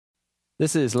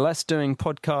This is Less Doing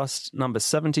podcast number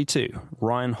 72.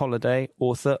 Ryan Holiday,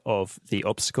 author of The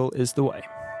Obstacle is the Way.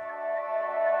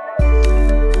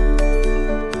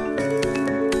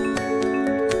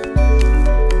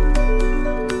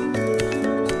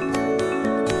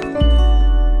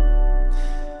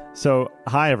 So,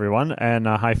 hi everyone, and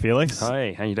hi Felix.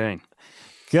 Hi, how you doing?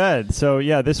 Good. So,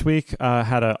 yeah, this week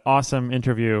had an awesome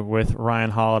interview with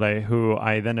Ryan Holiday, who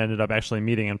I then ended up actually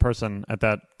meeting in person at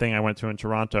that thing I went to in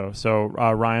Toronto. So,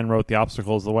 Ryan wrote The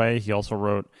Obstacle is the Way. He also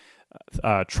wrote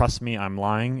Trust Me, I'm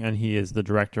Lying, and he is the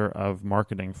director of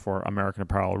marketing for American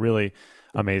Apparel. Really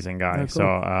amazing guy. Oh, cool. So,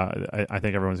 I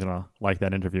think everyone's going to like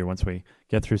that interview once we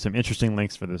get through some interesting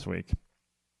links for this week.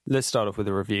 Let's start off with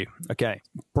a review. Okay.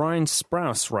 Brian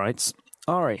Sprouse writes,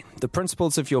 Ari, the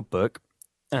principles of your book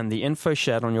and the info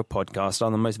shared on your podcast are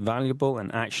the most valuable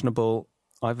and actionable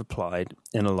I've applied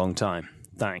in a long time.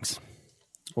 Thanks.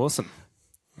 Awesome.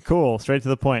 Cool. Straight to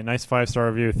the point. Nice 5-star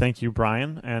review. Thank you,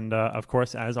 Brian. And of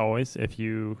course, as always, if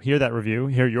you hear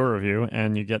your review,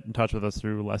 and you get in touch with us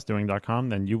through lessdoing.com,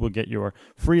 then you will get your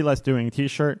free Less Doing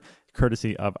t-shirt,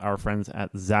 courtesy of our friends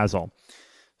at Zazzle.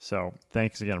 So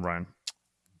thanks again, Brian.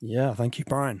 Yeah, thank you,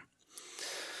 Brian.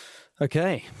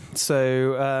 Okay,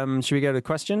 so should we go to the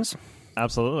questions?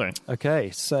 Absolutely.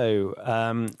 Okay,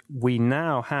 so we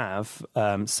now have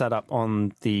set up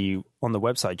on the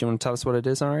website. Do you want to tell us what it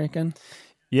is, Ari, again?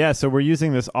 Yeah, so we're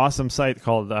using this awesome site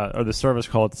called, or the service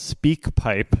called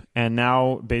SpeakPipe, and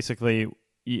now basically,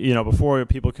 you know, before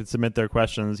people could submit their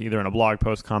questions either in a blog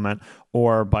post comment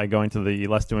or by going to the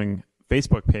Less Doing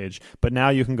Facebook page, but now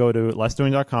you can go to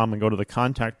lessdoing.com and go to the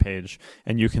contact page,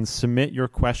 and you can submit your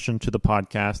question to the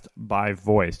podcast by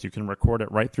voice. You can record it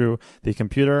right through the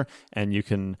computer, and you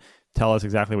can tell us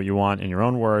exactly what you want in your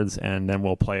own words, and then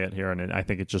we'll play it here, and I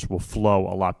think it just will flow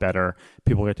a lot better.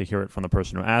 People get to hear it from the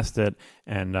person who asked it,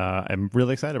 and I'm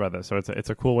really excited about this. So it's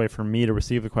a cool way for me to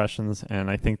receive the questions, and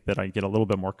I think that I get a little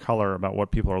bit more color about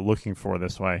what people are looking for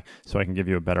this way, so I can give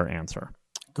you a better answer.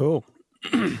 Cool.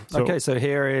 Okay, so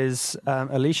here is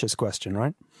Alicia's question,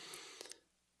 right?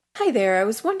 Hi there. I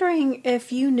was wondering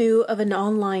if you knew of an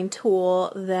online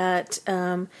tool that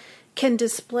can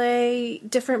display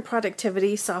different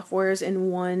productivity softwares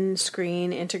in one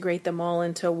screen, integrate them all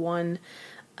into one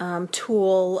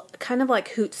tool, kind of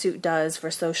like Hootsuite does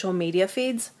for social media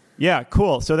feeds. Yeah,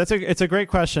 cool. So it's a great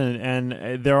question,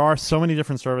 and there are so many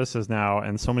different services now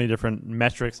and so many different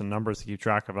metrics and numbers to keep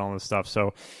track of all this stuff.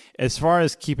 So as far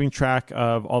as keeping track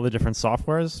of all the different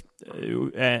softwares,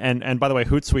 and by the way,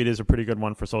 Hootsuite is a pretty good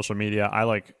one for social media. I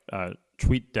like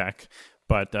TweetDeck,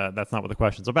 but that's not what the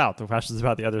question's about. The question's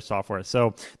about the other software.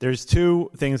 So there's two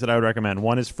things that I would recommend.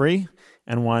 One is free,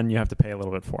 and one you have to pay a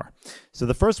little bit for. So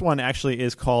the first one actually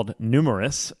is called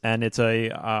Numerous, and it's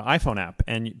a iPhone app.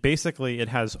 And basically it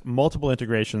has multiple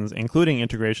integrations, including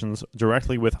integrations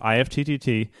directly with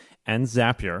IFTTT and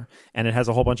Zapier, and it has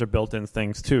a whole bunch of built-in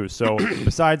things too. So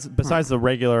besides the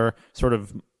regular sort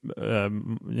of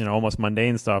almost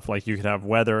mundane stuff, like you could have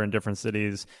weather in different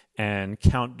cities and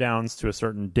countdowns to a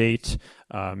certain date,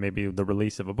 maybe the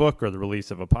release of a book or the release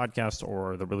of a podcast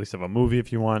or the release of a movie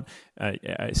if you want,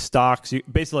 stocks.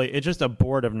 Basically, it's just a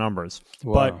board of numbers.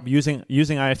 Wow. But using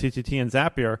IFTTT and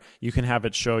Zapier, you can have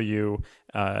it show you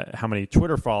how many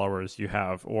Twitter followers you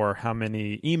have, or how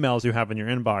many emails you have in your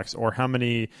inbox, or how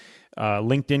many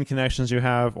LinkedIn connections you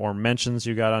have, or mentions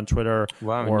you got on Twitter.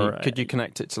 Wow. Or could you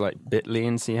connect it to like Bitly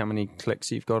and see how many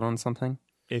clicks you've got on something?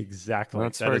 Exactly. Well,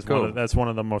 that's very cool. That's one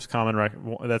of the most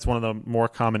common. That's one of the more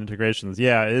common integrations.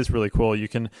 Yeah, it is really cool. You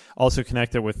can also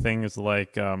connect it with things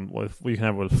like you can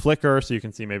have with Flickr, so you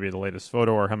can see maybe the latest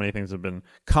photo or how many things have been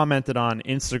commented on.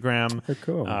 Instagram. Very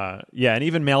cool. Yeah, and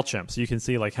even MailChimp, so you can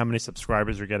see like how many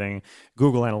subscribers you're getting,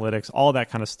 Google Analytics, all that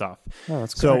kind of stuff. Oh,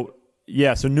 that's great.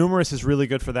 Yeah, so Numerous is really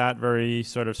good for that, very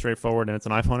sort of straightforward, and it's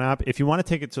an iPhone app. If you want to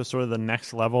take it to sort of the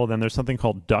next level, then there's something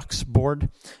called Duxboard.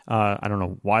 I don't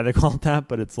know why they call it that,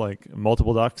 but it's like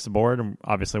multiple ducks board, and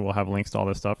obviously we'll have links to all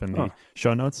this stuff in the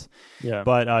show notes. Yeah.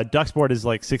 But Duxboard is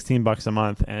like $16 a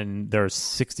month, and there's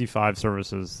 65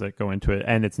 services that go into it,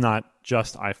 and it's not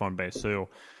just iPhone-based. So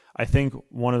I think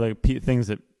one of the things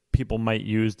that people might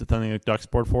use something like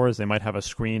Duxboard for is they might have a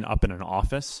screen up in an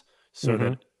office so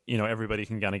that everybody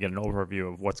can kind of get an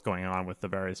overview of what's going on with the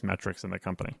various metrics in the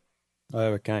company.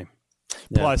 Oh, okay.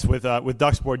 Yeah. Plus, with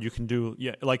Duxboard, you can do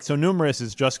so Numerous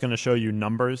is just going to show you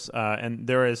numbers, and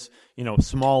there is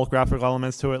small graphical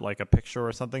elements to it, like a picture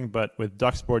or something. But with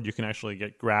Duxboard, you can actually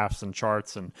get graphs and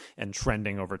charts and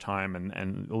trending over time,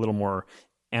 and a little more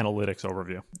analytics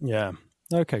overview. Yeah.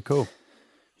 Okay. Cool.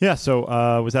 Yeah.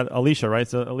 So was that Alicia, right?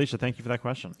 So Alicia, thank you for that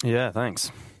question. Yeah. Thanks.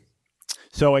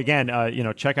 So again,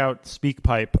 check out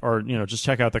SpeakPipe, or just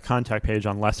check out the contact page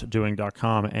on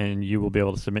lessdoing.com, and you will be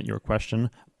able to submit your question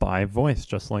by voice,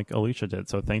 just like Alicia did.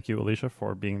 So thank you, Alicia,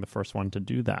 for being the first one to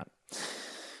do that.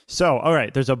 So, all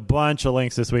right, there's a bunch of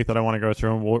links this week that I want to go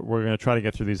through, and we're going to try to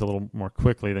get through these a little more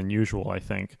quickly than usual, I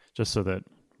think, just so that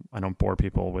I don't bore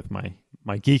people with my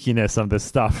geekiness of this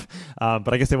stuff.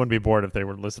 But I guess they wouldn't be bored if they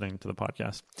were listening to the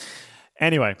podcast.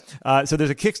 Anyway, so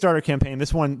there's a Kickstarter campaign.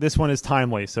 This one is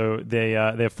timely. So they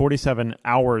have 47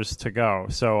 hours to go.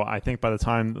 So I think by the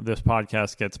time this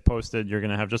podcast gets posted, you're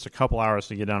going to have just a couple hours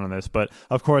to get down on this. But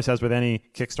of course, as with any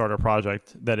Kickstarter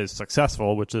project that is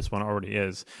successful, which this one already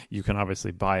is, you can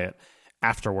obviously buy it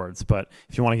afterwards. But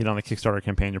if you want to get on the Kickstarter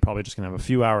campaign, you're probably just going to have a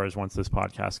few hours once this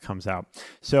podcast comes out.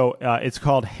 So it's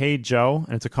called Hey Joe,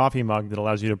 and it's a coffee mug that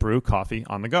allows you to brew coffee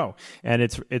on the go. And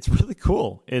it's really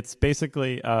cool. It's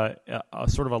basically a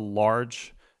sort of a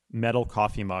large metal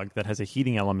coffee mug that has a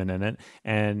heating element in it,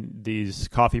 and these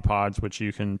coffee pods, which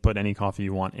you can put any coffee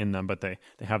you want in them, but they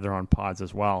have their own pods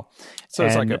as well. So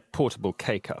it's like a portable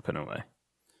K-cup in a way.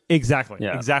 Exactly.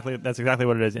 Yeah. Exactly. That's exactly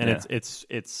what it is. And Yeah. it's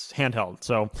handheld.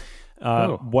 So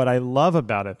what I love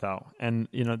about it, though, and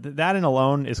that in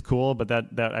alone is cool, but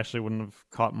that actually wouldn't have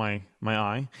caught my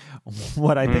eye.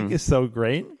 What I think is so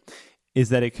great is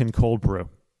that it can cold brew.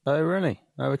 Oh, really?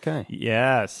 Oh, okay.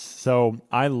 Yes. So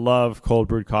I love cold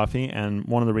brewed coffee, and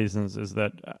one of the reasons is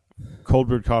that cold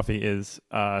brewed coffee is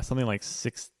something like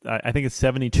I think it's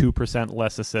 72%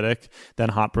 less acidic than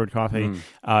hot brewed coffee.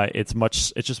 It's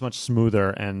just much smoother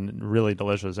and really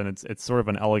delicious, and it's sort of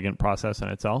an elegant process in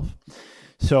itself.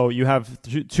 So you have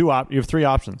you have three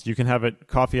options. You can have it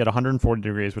coffee at 140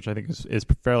 degrees, which I think is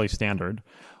fairly standard,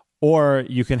 or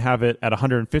you can have it at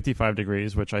 155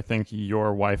 degrees, which I think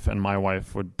your wife and my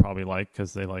wife would probably like,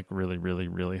 because they like really, really,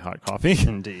 really hot coffee.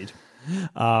 Indeed.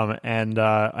 Or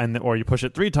you push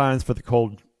it 3 times for the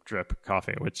cold drip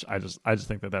coffee, which I just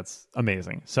think that's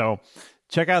amazing. So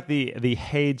check out the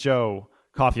Hey Joe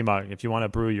coffee mug if you want to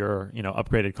brew your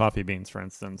upgraded coffee beans, for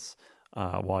instance,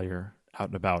 while you're out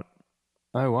and about.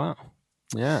 Oh, wow.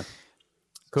 Yeah.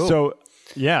 Cool. So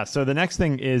the next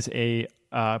thing is a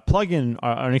plugin,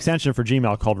 an extension for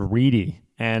Gmail called Reedy.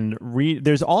 And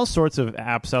there's all sorts of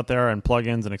apps out there and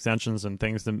plugins and extensions and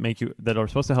things that are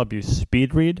supposed to help you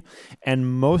speed read. And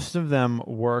most of them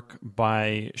work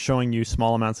by showing you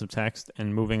small amounts of text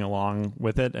and moving along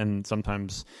with it, and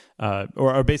sometimes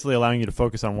or basically allowing you to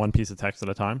focus on one piece of text at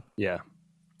a time. Yeah.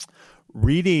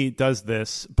 Reedy does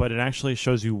this, but it actually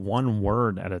shows you one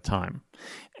word at a time.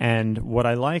 And what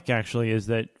I like actually is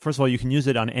that, first of all, you can use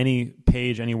it on any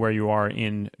page anywhere you are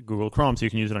in Google Chrome. So you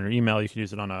can use it on your email, you can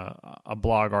use it on a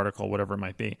blog article, whatever it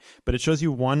might be. But it shows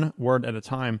you one word at a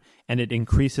time, and it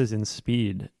increases in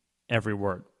speed every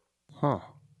word. Huh.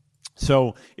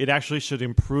 So it actually should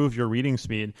improve your reading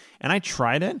speed. And I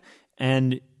tried it,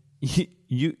 and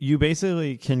you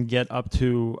basically can get up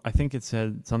to, I think it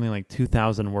said something like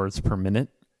 2,000 words per minute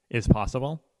is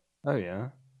possible. Oh, yeah.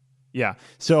 Yeah.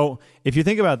 So if you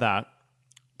think about that,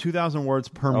 2,000 words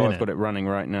per minute. I've got it running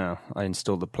right now. I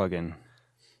installed the plugin.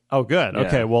 Oh, good. Yeah.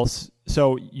 Okay. Well,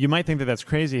 so you might think that that's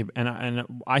crazy. And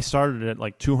I started at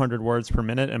like 200 words per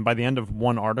minute. And by the end of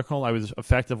one article, I was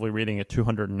effectively reading at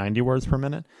 290 words per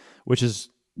minute, which is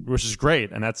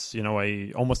great. And that's,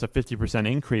 almost a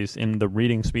 50% increase in the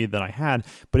reading speed that I had.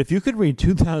 But if you could read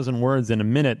 2,000 words in a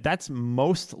minute, that's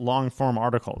most long form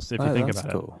articles, if you think about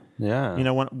cool. it. Yeah.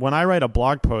 When I write a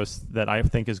blog post that I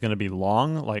think is going to be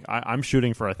long, like I'm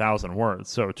shooting for 1,000 words.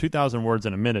 So 2,000 words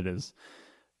in a minute is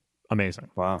amazing.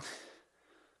 Wow.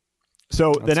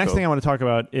 So the next thing I want to talk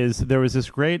about is there was this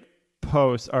great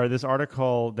post, or this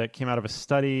article that came out of a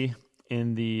study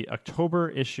in the October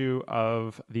issue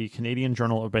of the Canadian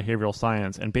Journal of Behavioral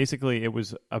Science. And basically it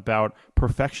was about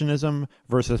perfectionism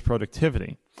versus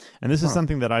productivity. And this is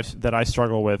something that I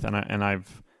struggle with, and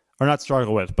I've not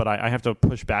struggle with, but I have to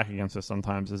push back against this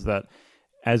sometimes, is that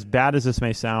as bad as this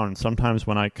may sound, sometimes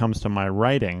when it comes to my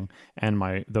writing and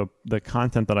the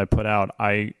content that I put out,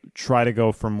 I try to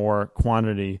go for more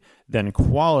quantity than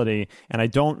quality. And I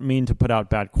don't mean to put out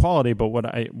bad quality, but what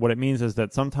it means is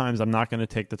that sometimes I'm not going to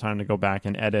take the time to go back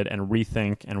and edit and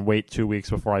rethink and wait 2 weeks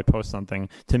before I post something.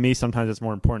 To me, sometimes it's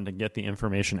more important to get the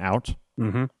information out.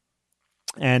 Mm-hmm.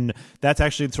 And that's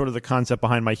actually sort of the concept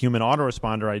behind my human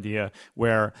autoresponder idea,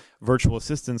 where virtual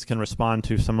assistants can respond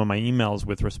to some of my emails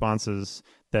with responses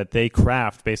that they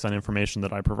craft based on information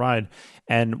that I provide.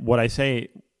 And what I say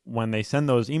when they send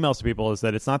those emails to people is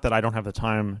that it's not that I don't have the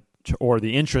time or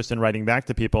the interest in writing back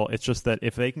to people. It's just that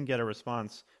if they can get a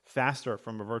response faster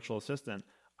from a virtual assistant,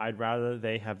 I'd rather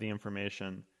they have the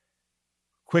information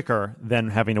quicker than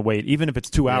having to wait, even if it's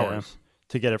 2 hours.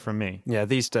 to get it from me. Yeah,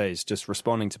 these days, just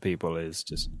responding to people is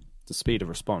just the speed of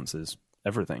response is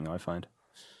everything, I find.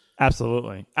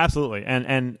 Absolutely,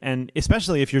 and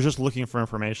especially if you're just looking for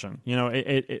information.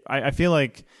 I feel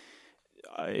like,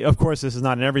 of course, this is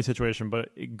not in every situation, but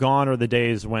gone are the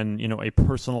days when a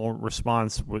personal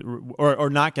response or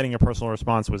not getting a personal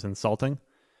response was insulting.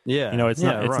 Yeah, it's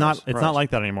not like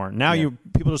that anymore. Now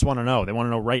people just want to know. They want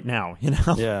to know right now.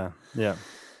 Yeah.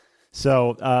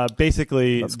 So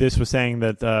basically, this was saying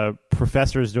that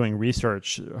professors doing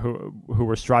research who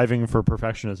were striving for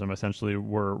perfectionism essentially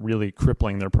were really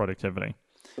crippling their productivity.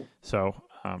 So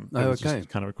it's just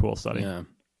kind of a cool study.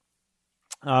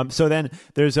 Yeah. So then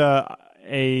there's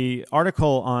a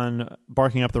article on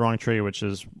Barking Up the Wrong Tree, which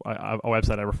is a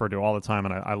website I refer to all the time,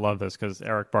 and I love this because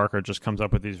Eric Barker just comes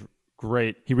up with these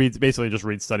great. He basically just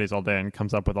reads studies all day and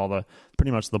comes up with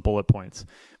pretty much the bullet points.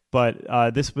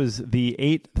 But this was the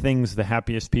 8 things the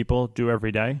happiest people do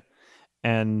every day.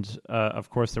 And, of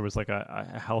course, there was like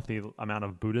a healthy amount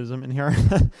of Buddhism in here.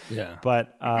 Yeah.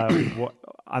 But I'm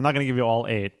not going to give you all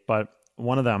 8, but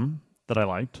one of them that I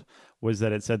liked was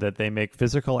that it said that they make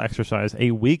physical exercise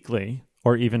a weekly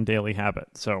or even daily habit.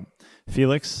 So,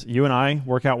 Felix, you and I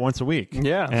work out once a week.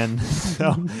 Yeah. And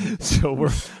so we're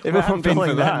if it hadn't been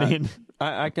for that,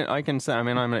 I can say, I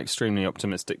mean, I'm an extremely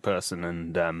optimistic person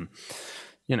and,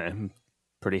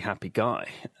 pretty happy guy.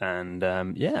 And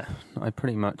I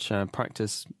pretty much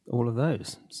practice all of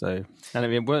those. So, and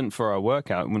if it weren't for our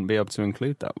workout, we wouldn't be able to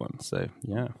include that one. So,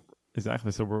 yeah.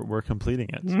 Exactly. So we're completing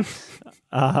it.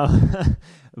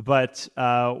 But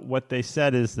what they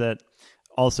said is that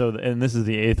also, and this is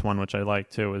the 8th one, which I like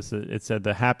too, is that it said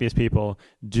the happiest people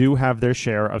do have their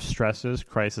share of stresses,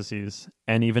 crises,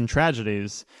 and even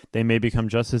tragedies. They may become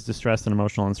just as distressed and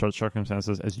emotional in such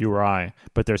circumstances as you or I,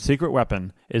 but their secret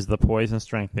weapon is the poise and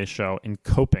strength they show in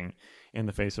coping in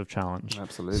the face of challenge.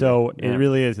 Absolutely. So it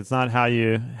really is. It's not how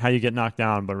you get knocked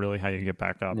down, but really how you get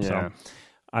back up. Yeah.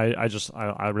 So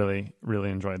I really, really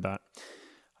enjoyed that.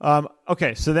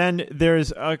 Okay, so then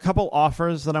there's a couple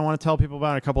offers that I want to tell people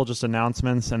about, a couple just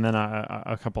announcements, and then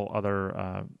a couple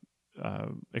other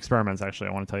experiments,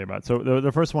 actually, I want to tell you about. So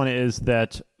the first one is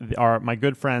that my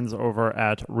good friends over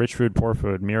at Rich Food, Poor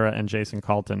Food, Mira and Jason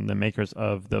Calton, the makers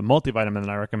of the multivitamin that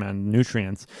I recommend,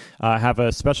 Nutrients, have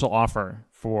a special offer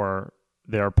for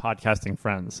their podcasting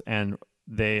friends, and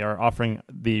they are offering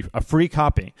a free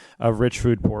copy of Rich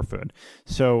Food, Poor Food.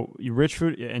 So Rich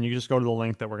Food, and you just go to the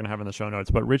link that we're going to have in the show notes,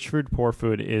 but Rich Food, Poor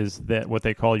Food is what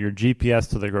they call your GPS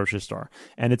to the grocery store.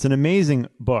 And it's an amazing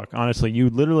book. Honestly, you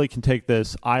literally can take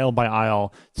this aisle by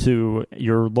aisle to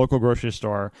your local grocery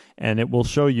store, and it will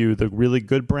show you the really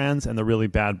good brands and the really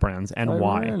bad brands and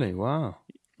why. Really? Wow.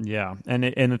 Yeah. And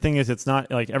the thing is, it's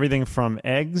not like everything from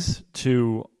eggs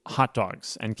to hot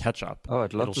dogs and ketchup. Oh,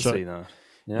 I'd love to see that.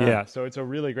 Yeah, so it's a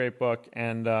really great book,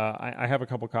 and I have a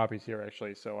couple copies here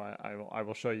actually, so I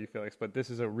will show you, Felix. But this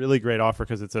is a really great offer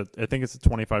because I think it's a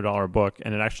 $25 book,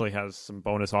 and it actually has some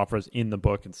bonus offers in the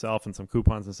book itself and some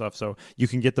coupons and stuff. So you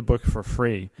can get the book for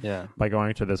free by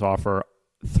going to this offer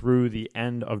through the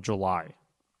end of July.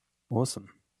 Awesome.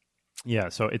 Yeah,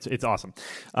 so it's awesome.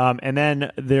 And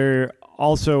then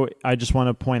I just want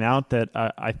to point out that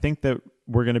I think that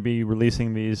we're going to be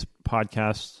releasing these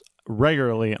podcasts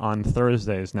regularly on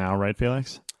Thursdays now, right,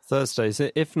 Felix? Thursdays,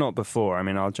 if not before. I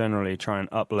mean, I'll generally try and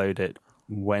upload it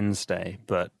Wednesday,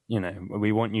 but,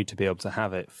 we want you to be able to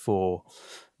have it for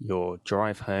your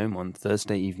drive home on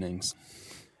Thursday evenings.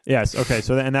 Yes. Okay.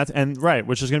 So right,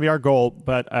 which is going to be our goal.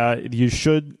 But you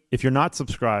should, if you're not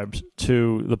subscribed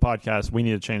to the podcast, we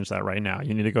need to change that right now.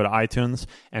 You need to go to iTunes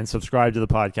and subscribe to the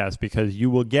podcast because you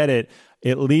will get it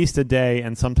at least a day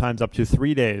and sometimes up to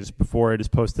 3 days before it is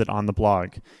posted on the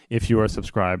blog. If you are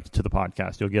subscribed to the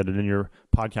podcast, you'll get it in your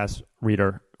podcast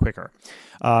reader quicker.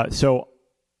 So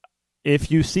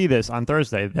if you see this on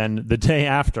Thursday, then the day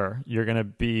after, you're going to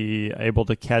be able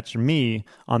to catch me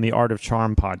on the Art of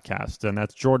Charm podcast. And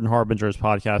that's Jordan Harbinger's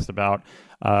podcast about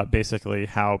basically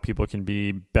how people can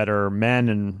be better men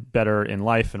and better in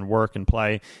life and work and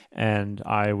play. And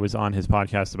I was on his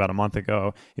podcast about a month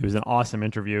ago. It was an awesome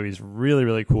interview. He's a really,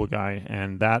 really cool guy.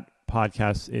 And that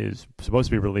podcast is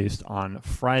supposed to be released on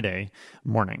Friday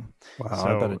morning. Wow,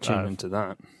 so, I better tune into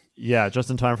that. Yeah, just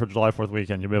in time for July 4th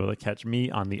weekend, you'll be able to catch me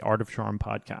on the Art of Charm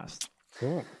podcast.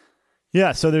 Cool.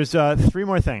 Yeah, so there's 3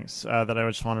 more things that I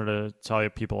just wanted to tell you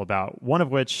people about. One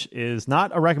of which is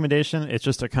not a recommendation, it's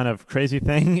just a kind of crazy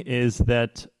thing, is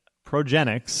that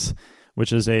Progenics,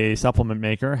 which is a supplement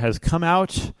maker, has come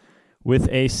out with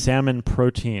a salmon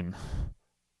protein.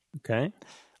 Okay.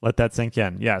 Let that sink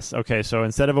in. Yes. Okay. So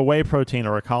instead of a whey protein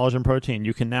or a collagen protein,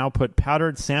 you can now put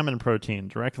powdered salmon protein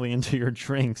directly into your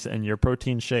drinks and your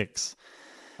protein shakes.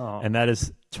 Oh. And that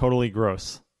is totally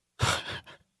gross.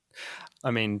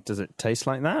 I mean, does it taste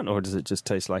like that, or does it just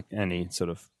taste like any sort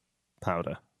of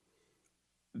powder?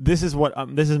 This is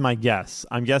my guess.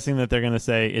 I'm guessing that they're going to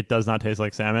say it does not taste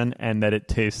like salmon and that it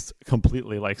tastes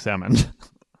completely like salmon.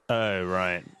 Oh,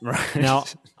 right. Now,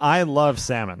 I love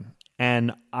salmon.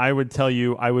 And I would tell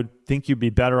you, I would think you'd be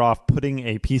better off putting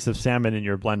a piece of salmon in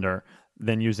your blender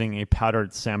than using a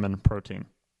powdered salmon protein.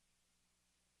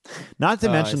 Not to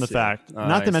mention the fact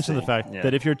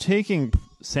that if you're taking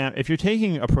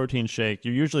a protein shake,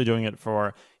 you're usually doing it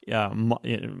for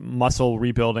muscle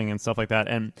rebuilding and stuff like that.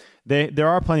 And there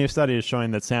are plenty of studies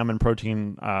showing that salmon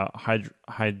protein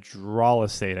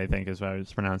hydrolysate, I think is how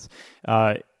it's pronounced,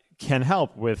 can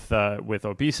help with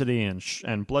obesity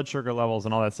and blood sugar levels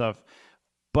and all that stuff.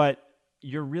 But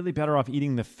you're really better off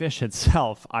eating the fish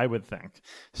itself, I would think.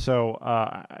 So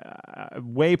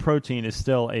whey protein is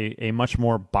still a much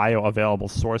more bioavailable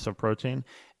source of protein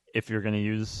if you're going to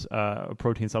use a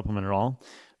protein supplement at all.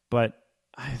 But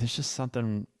there's just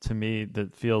something to me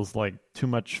that feels like too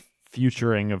much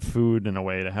futuring of food in a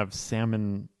way to have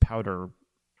salmon powder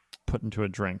put into a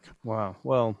drink. Wow.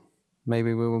 Well,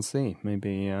 maybe we will see.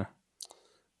 Maybe,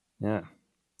 yeah.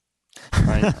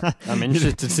 I'm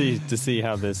interested to see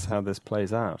how this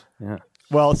plays out. Yeah.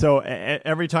 Well, so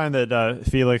every time that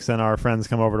Felix and our friends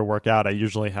come over to work out, I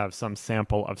usually have some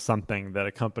sample of something that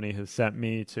a company has sent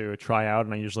me to try out,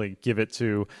 and I usually give it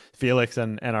to Felix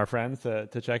and our friends to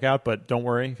check out. But don't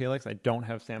worry, Felix, I don't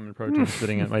have salmon protein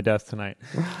sitting at my desk tonight.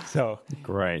 So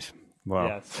great. Well,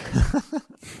 yes.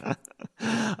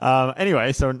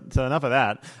 Anyway, so enough of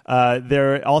that.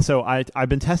 I've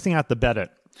been testing out the Beddit.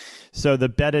 So the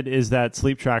Beddit is that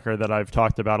sleep tracker that I've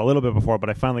talked about a little bit before, but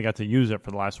I finally got to use it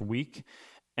for the last week.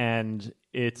 And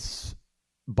it's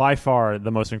by far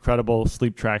the most incredible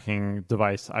sleep tracking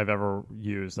device I've ever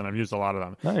used. And I've used a lot of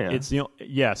them. Oh,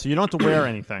 yeah. So you don't have to wear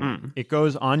anything. It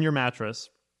goes on your mattress.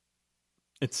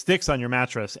 It sticks on your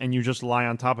mattress, and you just lie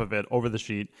on top of it over the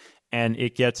sheet. And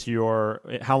it gets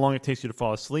how long it takes you to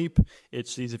fall asleep. It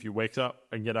sees if you wake up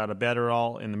and get out of bed at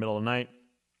all in the middle of the night.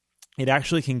 It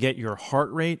actually can get your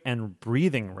heart rate and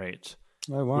breathing rate,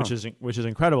 which is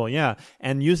incredible. Yeah,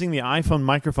 and using the iPhone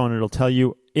microphone, it'll tell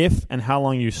you if and how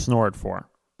long you snored for.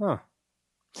 Huh.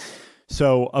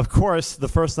 So, of course, the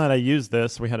first night I used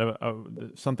this, we had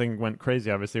something went crazy,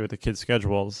 obviously, with the kids'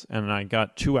 schedules, and I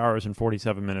got 2 hours and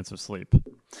 47 minutes of sleep.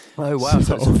 Oh wow!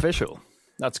 So it's official.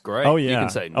 That's great. Oh yeah. You can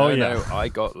say no. I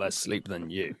got less sleep than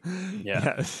you.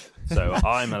 Yeah. Yes. So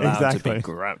I'm allowed to be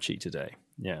grouchy today.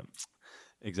 Yeah.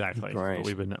 Exactly. But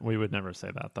we would never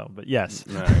say that though. But yes.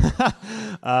 No.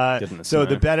 So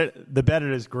the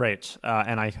Beddit is great,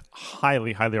 and I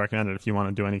highly, highly recommend it if you want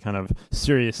to do any kind of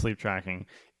serious sleep tracking.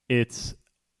 It's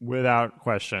without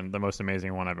question the most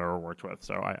amazing one I've ever worked with.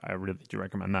 So I really do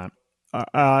recommend that.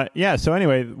 Yeah. So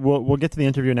anyway, we'll get to the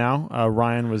interview now.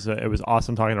 Ryan it was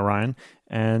awesome talking to Ryan,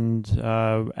 and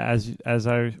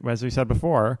as we said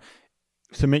before,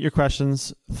 submit your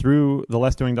questions through the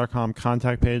lessdoing.com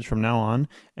contact page from now on.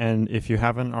 And if you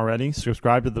haven't already,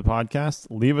 subscribe to the podcast,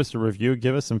 leave us a review,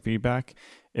 give us some feedback.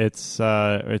 It's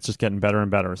just getting better and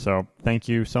better. So thank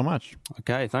you so much.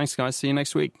 Okay. Thanks, guys. See you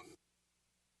next week.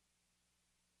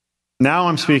 Now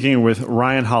I'm speaking with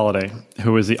Ryan Holiday,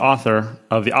 who is the author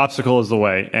of The Obstacle is the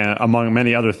Way, among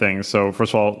many other things. So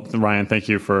first of all, Ryan, thank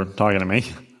you for talking to me.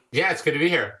 Yeah, it's good to be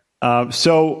here.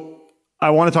 So I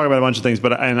want to talk about a bunch of things,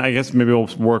 and I guess maybe we'll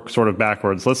work sort of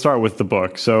backwards. Let's start with the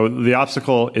book. So The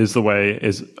Obstacle is the Way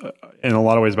is in a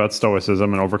lot of ways about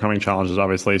stoicism and overcoming challenges,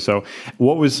 obviously. So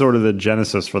what was sort of the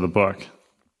genesis for the book?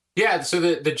 Yeah, so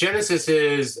the genesis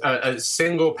is a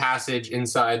single passage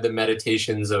inside the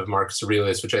Meditations of Marcus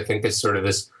Aurelius, which I think is sort of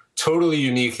this totally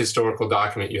unique historical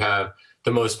document. You have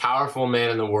the most powerful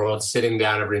man in the world sitting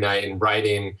down every night and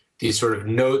writing these sort of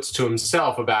notes to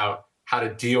himself about how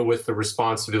to deal with the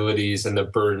responsibilities and the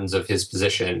burdens of his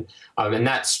position. And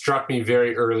that struck me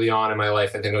very early on in my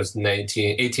life. I think I was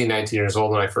 19 years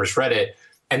old when I first read it.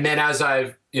 And then as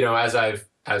I've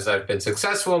been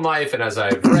successful in life and as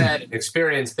I've read and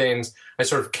experienced things, I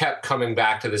sort of kept coming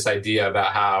back to this idea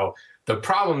about how the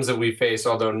problems that we face,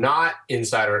 although not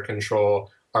inside our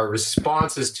control, our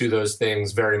responses to those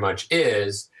things very much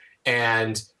is,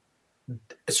 and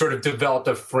sort of developed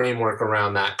a framework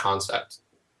around that concept.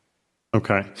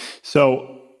 Okay.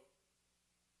 So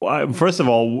first of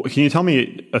all, can you tell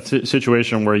me a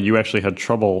situation where you actually had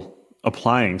trouble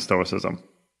applying Stoicism?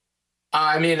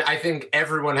 I think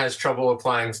everyone has trouble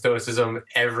applying Stoicism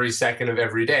every second of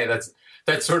every day. That's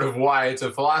that's sort of why it's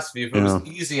a philosophy. If it was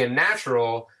easy and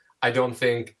natural, I don't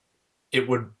think it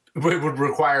would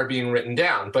require being written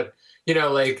down. But,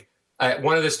 like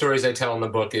one of the stories I tell in the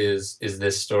book is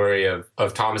this story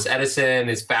of Thomas Edison.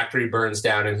 His factory burns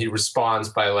down and he responds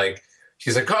by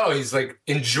he's like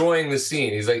enjoying the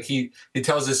scene. He's like, he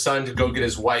tells his son to go get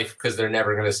his wife because they're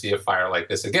never going to see a fire like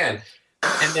this again.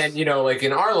 And then, like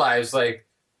in our lives,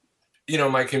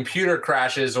 my computer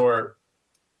crashes or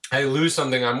I lose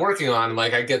something I'm working on.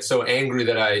 Like I get so angry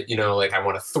that I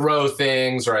want to throw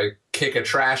things or I kick a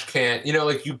trash can,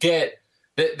 you get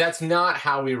that's not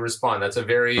how we respond. That's a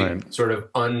very sort of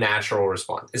unnatural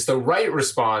response. It's the right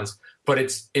response, but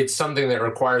it's something that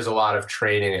requires a lot of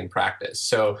training and practice.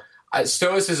 So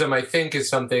Stoicism, I think, is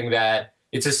something that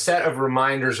it's a set of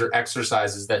reminders or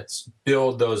exercises that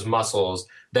build those muscles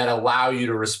that allow you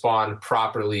to respond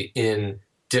properly in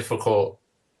difficult,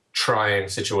 trying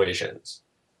situations.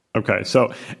 Okay,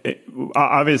 so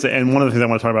obviously, and one of the things I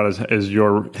want to talk about is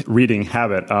your reading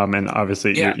habit, and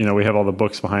obviously, we have all the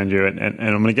books behind you, and I'm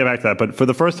going to get back to that. But for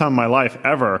the first time in my life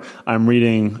ever, I'm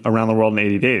reading Around the World in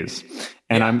 80 Days,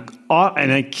 and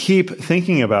I keep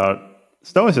thinking about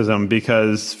Stoicism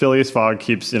because Phileas Fogg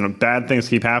keeps, bad things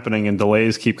keep happening and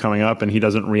delays keep coming up, and he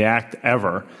doesn't react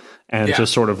ever, and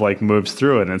just sort of moves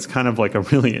through it, and it's kind of like a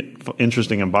really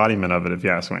interesting embodiment of it, if you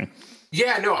ask me.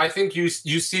 Yeah, no, I think you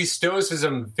see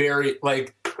Stoicism very,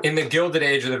 in the Gilded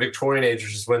Age or the Victorian Age,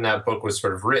 which is when that book was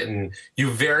sort of written,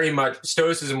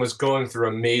 Stoicism was going through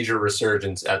a major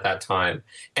resurgence at that time.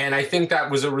 And I think that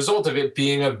was a result of it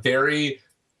being a very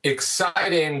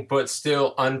exciting but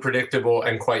still unpredictable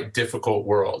and quite difficult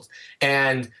world.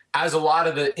 And as a lot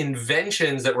of the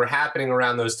inventions that were happening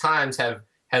around those times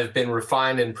have been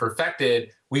refined and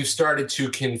perfected, we've started to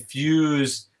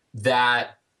confuse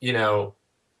that,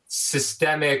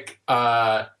 systemic,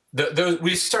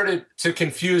 we started to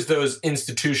confuse those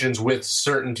institutions with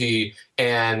certainty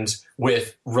and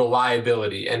with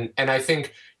reliability. And I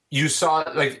think you saw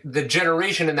the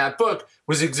generation in that book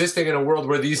was existing in a world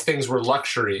where these things were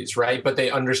luxuries, right? But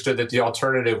they understood that the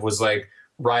alternative was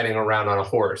riding around on a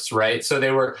horse, right? So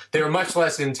they were much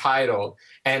less entitled.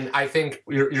 And I think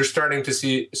you're starting to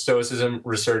see Stoicism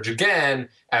resurge again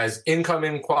as income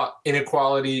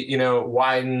inequality,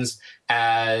 widens,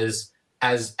 as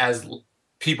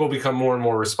people become more and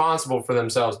more responsible for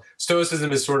themselves.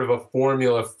 Stoicism is sort of a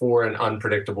formula for an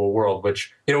unpredictable world,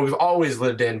 which we've always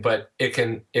lived in, but it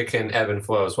can ebb and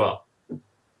flow as well.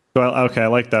 So okay, I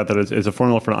like that it's a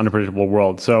formula for an unpredictable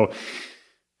world. So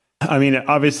I mean,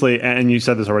 obviously, and you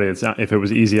said this already, it's not, if it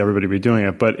was easy, everybody would be doing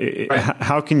it. But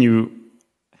how can you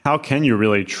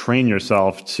really train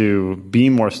yourself to be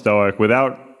more stoic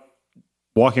without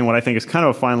walking what I think is kind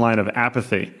of a fine line of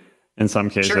apathy in some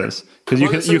cases?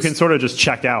 Because you can sort of just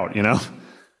check out,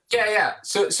 Yeah.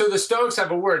 So the Stoics have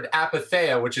a word,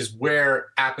 apatheia, which is where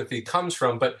apathy comes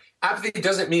from. But apathy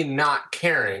doesn't mean not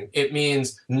caring. It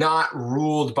means not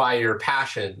ruled by your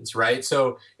passions, right?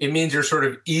 So it means you're sort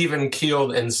of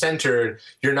even-keeled and centered.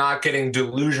 You're not getting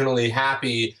delusionally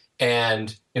happy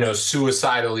and,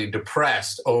 suicidally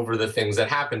depressed over the things that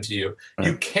happen to you. Right.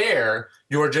 You care.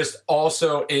 You're just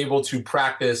also able to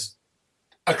practice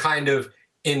a kind of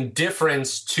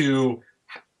indifference to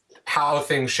how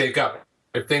things shake up.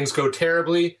 If things go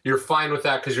terribly, you're fine with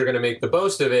that because you're going to make the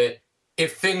most of it.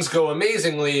 If things go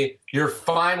amazingly, you're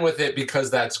fine with it because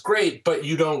that's great, but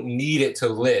you don't need it to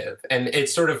live. And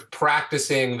it's sort of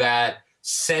practicing that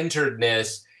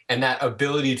centeredness and that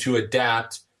ability to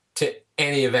adapt to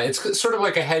any event. It's sort of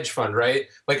like a hedge fund, right?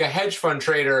 Like a hedge fund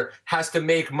trader has to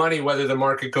make money whether the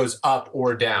market goes up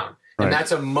or down. Right. And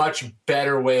that's a much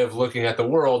better way of looking at the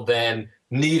world than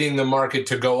needing the market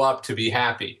to go up to be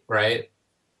happy, right?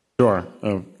 Sure.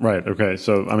 Oh, right. Okay.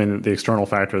 So, I mean, the external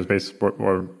factor is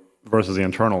versus the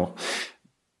internal.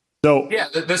 So, yeah,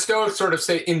 the Stoics sort of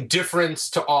say indifference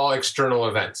to all external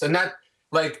events. And that,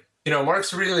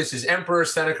 Marcus Aurelius is emperor,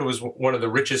 Seneca was one of the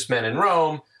richest men in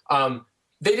Rome.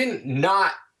 They didn't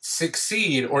not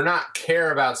succeed or not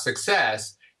care about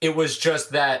success. It was just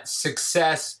that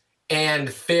success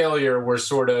and failure were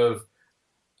sort of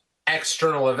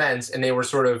external events, and they were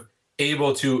sort of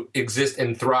able to exist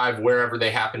and thrive wherever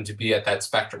they happen to be at that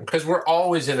spectrum, because we're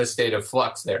always in a state of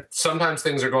flux there. Sometimes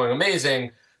things are going amazing,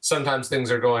 sometimes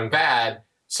things are going bad,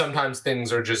 sometimes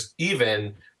things are just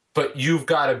even, but you've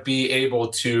got to be able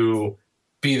to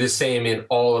be the same in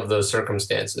all of those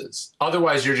circumstances.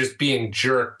 Otherwise, you're just being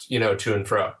jerked, to and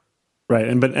fro. Right.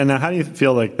 And how do you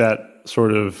feel like that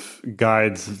sort of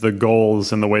guides the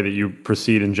goals and the way that you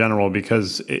proceed in general?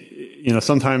 Because,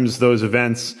 sometimes those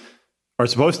events are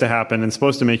supposed to happen and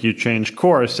supposed to make you change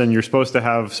course, and you're supposed to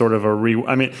have sort of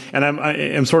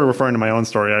I'm sort of referring to my own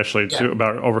story actually too,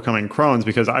 about overcoming Crohn's,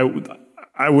 because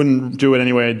I wouldn't do it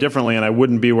anyway differently, and I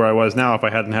wouldn't be where I was now if I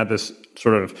hadn't had this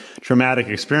sort of traumatic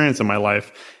experience in my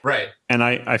life. Right. And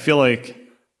I feel like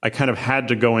I kind of had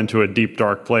to go into a deep,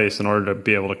 dark place in order to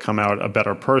be able to come out a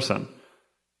better person.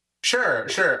 Sure.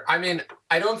 I mean,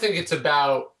 I don't think it's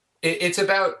about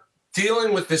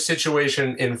dealing with the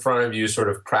situation in front of you sort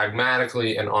of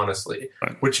pragmatically and honestly,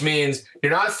 right. Which means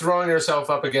you're not throwing yourself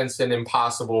up against an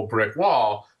impossible brick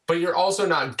wall, but you're also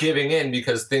not giving in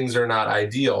because things are not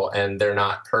ideal and they're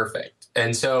not perfect.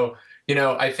 And so,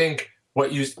 I think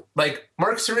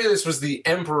Marcus Aurelius was the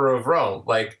emperor of Rome.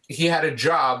 Like, he had a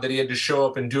job that he had to show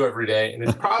up and do every day, and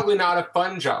it's probably not a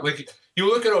fun job. Like, you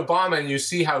look at Obama and you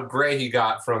see how gray he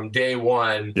got from day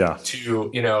one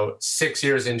to, 6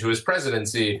 years into his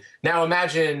presidency. Now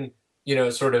imagine,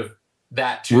 sort of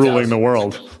that ruling the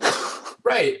world.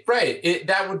 Right.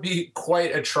 That would be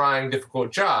quite a trying,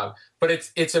 difficult job. But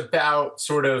it's about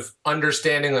sort of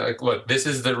understanding that, like, look, this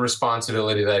is the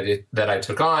responsibility that I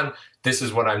took on. This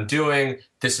is what I'm doing.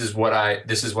 This is what I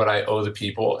owe the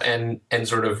people, and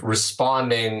sort of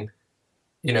responding,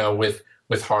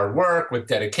 with hard work, with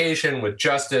dedication, with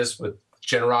justice, with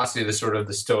generosity, the sort of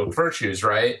the Stoic virtues,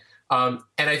 right? And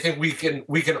I think we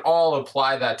can all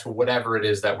apply that to whatever it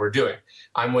is that we're doing.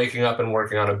 I'm waking up and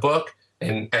working on a book,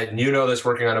 and this,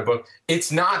 working on a book,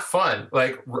 it's not fun.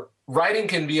 Like, writing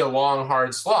can be a long,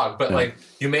 hard slog, but like,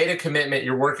 you made a commitment,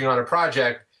 you're working on a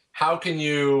project. How can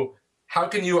you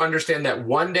understand that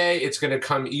one day it's going to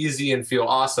come easy and feel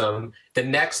awesome, the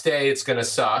next day it's going to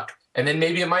suck, and then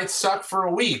maybe it might suck for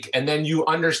a week, and then you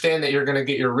understand that you're going to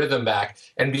get your rhythm back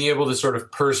and be able to sort of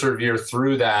persevere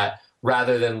through that,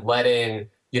 rather than letting,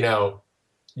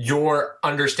 your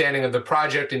understanding of the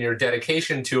project and your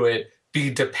dedication to it be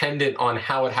dependent on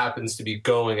how it happens to be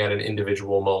going at an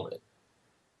individual moment.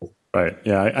 Right.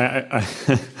 Yeah.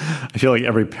 I feel like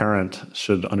every parent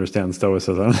should understand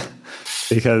Stoicism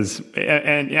because,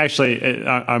 and actually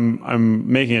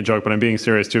I'm making a joke, but I'm being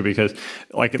serious too, because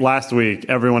like last week,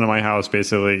 everyone in my house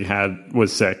basically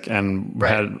was sick and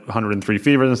had 103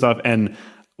 fevers and stuff. And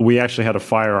we actually had to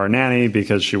fire our nanny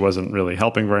because she wasn't really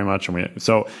helping very much. And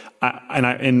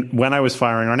when I was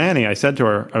firing our nanny, I said to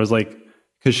her, I was like,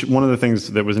 because one of the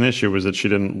things that was an issue was that she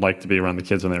didn't like to be around the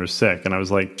kids when they were sick. And I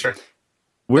was like, sure.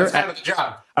 That's kind of the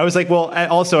job. I was like, well,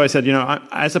 I said,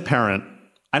 as a parent,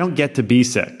 I don't get to be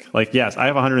sick. Like, yes, I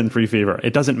have 103 fever.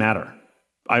 It doesn't matter.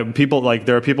 There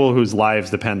are people whose lives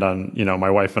depend on, my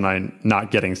wife and I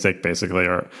not getting sick basically,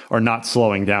 or not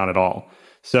slowing down at all.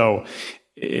 So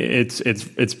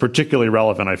it's particularly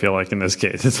relevant, I feel like, in this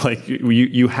case. It's like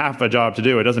you have a job to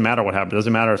do. It doesn't matter what happens. It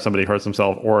doesn't matter if somebody hurts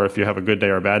themselves or if you have a good day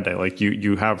or a bad day. Like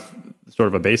you have sort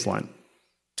of a baseline.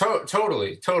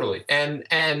 Totally.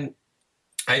 And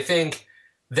I think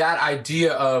that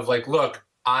idea of like, look,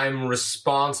 I'm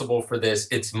responsible for this.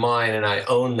 It's mine and I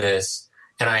own this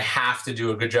and I have to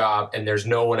do a good job and there's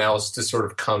no one else to sort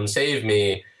of come save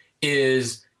me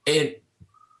is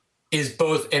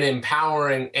both an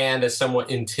empowering and a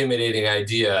somewhat intimidating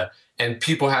idea. And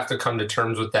people have to come to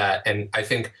terms with that. And I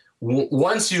think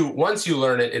once you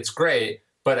learn it, it's great.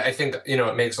 But I think,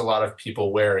 it makes a lot of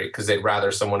people wary because they'd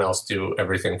rather someone else do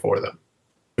everything for them.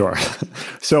 Sure.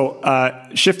 So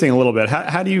shifting a little bit,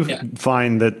 how do you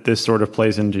find that this sort of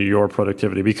plays into your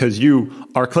productivity? Because you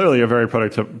are clearly a very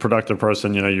productive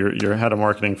person. You're head of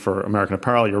marketing for American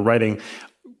Apparel. You're writing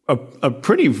a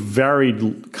pretty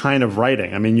varied kind of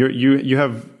writing. I mean, you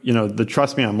have, the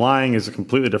Trust Me, I'm Lying is a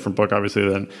completely different book, obviously,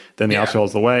 than The Obstacle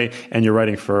is the Way. And you're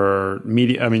writing for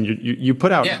media. I mean, you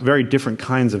put out very different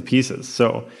kinds of pieces.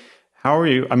 So how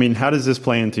does this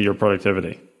play into your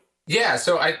productivity? Yeah,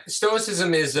 so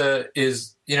Stoicism is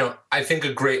I think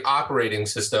a great operating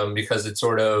system because it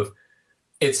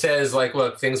says like,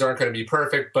 look, things aren't going to be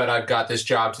perfect, but I've got this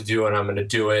job to do and I'm going to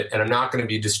do it, and I'm not going to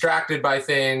be distracted by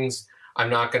things. I'm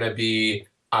not going to be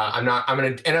I'm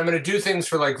going to do things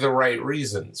for like the right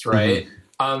reasons, right?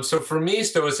 Mm-hmm. So for me,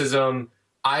 Stoicism,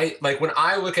 when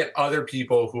I look at other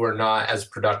people who are not as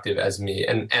productive as me,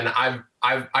 and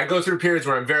I go through periods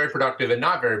where I'm very productive and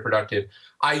not very productive.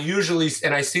 I usually,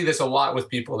 and I see this a lot with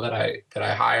people that I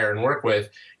hire and work with.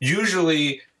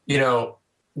 Usually,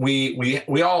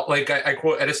 we all, like I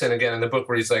quote Edison again in the book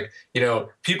where he's like,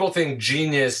 people think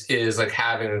genius is like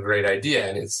having a great idea,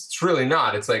 and it's really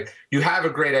not. It's like you have a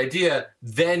great idea,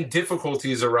 then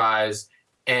difficulties arise,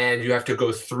 and you have to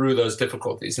go through those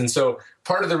difficulties. And so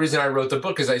part of the reason I wrote the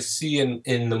book is I see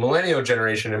in the millennial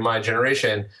generation, in my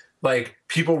generation, like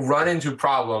people run into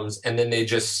problems and then they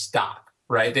just stop,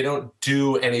 right? They don't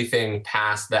do anything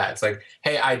past that. It's like,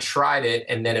 hey, I tried it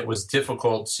and then it was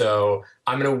difficult, so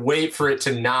I'm going to wait for it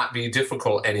to not be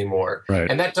difficult anymore. Right.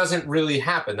 And that doesn't really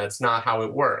happen. That's not how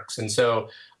it works. And so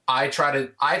I try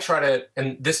to,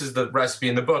 and this is the recipe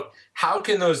in the book, how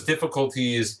can those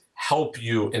difficulties help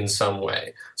you in some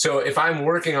way? So if I'm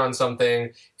working on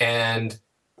something and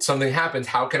something happens,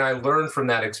 how can I learn from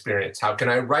that experience? How can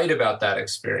I write about that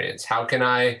experience? How can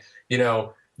I,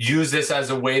 use this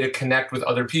as a way to connect with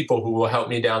other people who will help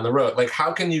me down the road? Like,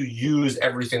 how can you use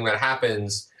everything that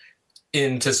happens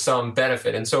into some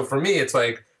benefit? And so for me, it's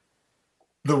like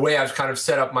the way I've kind of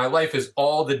set up my life is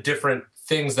all the different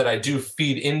things that I do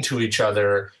feed into each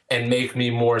other and make me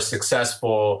more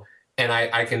successful. And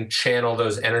I can channel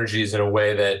those energies in a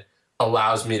way that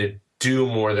allows me to do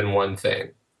more than one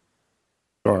thing.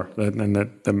 Sure, and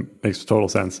that makes total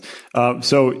sense.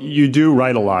 So you do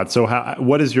write a lot. So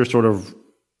what is your sort of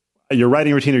your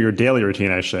writing routine or your daily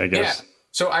routine, actually, I guess? Yeah.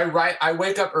 So I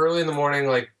wake up early in the morning,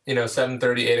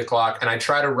 7:30, 8 o'clock, and I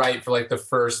try to write for the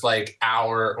first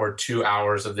hour or 2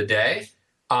 hours of the day,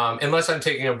 unless I'm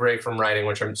taking a break from writing,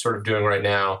 which I'm sort of doing right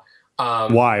now.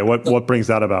 Why? What brings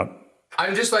that about?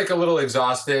 I'm just a little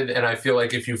exhausted, and I feel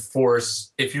like if you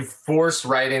force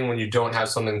writing when you don't have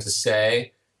something to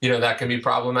say, that can be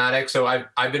problematic. So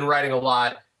I've been writing a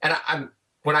lot, and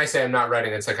when I say I'm not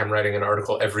writing, it's like I'm writing an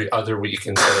article every other week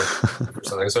instead of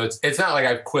something. So it's not like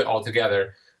I've quit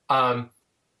altogether.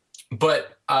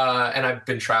 But I've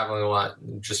been traveling a lot,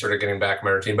 just sort of getting back in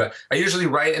my routine. But I usually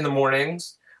write in the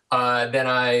mornings. Then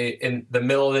in the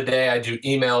middle of the day, I do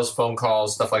emails, phone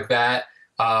calls, stuff like that.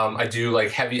 I do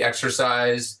heavy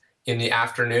exercise in the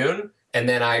afternoon, and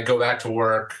then I go back to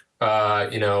work,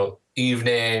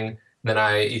 evening. Then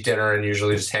I eat dinner and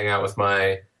usually just hang out with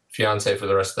my fiance for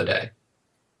the rest of the day.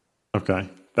 Okay.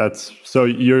 So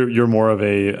you're more of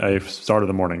a start of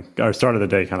the morning or start of the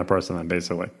day kind of person then,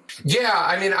 basically. Yeah.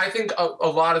 I mean, I think a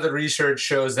lot of the research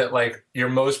shows that you're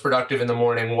most productive in the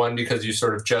morning, one, because you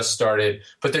sort of just started,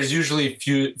 but there's usually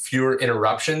fewer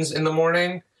interruptions in the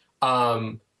morning.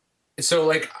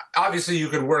 So obviously you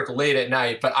could work late at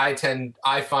night, but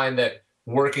I find that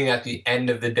working at the end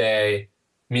of the day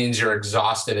means you're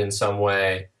exhausted in some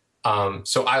way.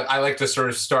 So I like to sort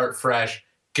of start fresh,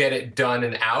 get it done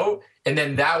and out. And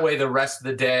then that way, the rest of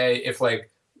the day, if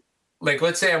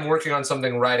let's say I'm working on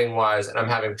something writing wise and I'm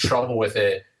having trouble with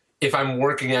it, if I'm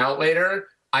working out later,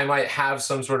 I might have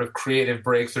some sort of creative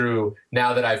breakthrough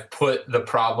now that I've put the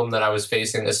problem that I was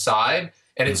facing aside.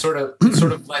 And it sort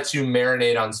of lets you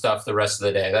marinate on stuff the rest of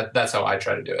the day. That's how I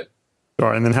try to do it.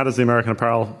 Sure. And then how does the American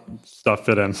Apparel stuff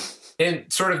fit in? And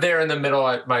sort of there in the middle,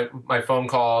 my phone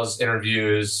calls,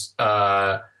 interviews,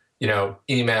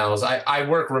 emails. I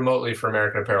work remotely for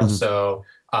American Apparel. Mm-hmm. So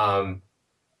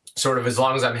sort of as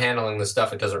long as I'm handling the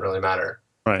stuff, it doesn't really matter.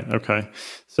 Right. Okay.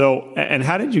 So, and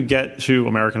how did you get to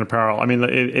American Apparel? I mean,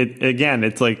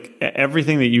 it's like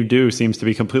everything that you do seems to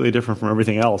be completely different from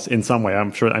everything else in some way. I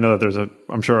know that there's a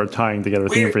tying together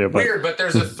theme for you, but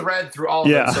there's a thread through all of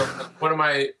it. So one of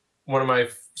my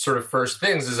sort of first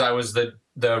things is I was the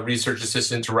research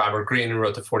assistant to Robert Greene, who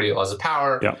wrote the 48 Laws of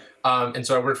Power. Yeah. And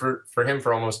so I worked for him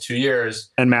for almost 2 years.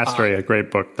 And Mastery, a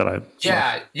great book that I love.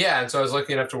 Yeah. And so I was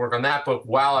lucky enough to work on that book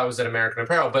while I was at American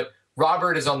Apparel. But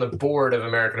Robert is on the board of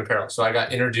American Apparel. So I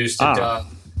got introduced to Doug,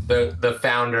 the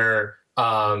founder,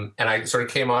 and I sort of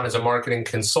came on as a marketing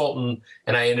consultant,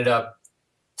 and I ended up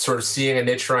sort of seeing a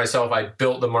niche for myself. I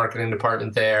built the marketing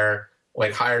department there,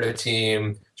 hired a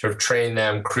team, sort of trained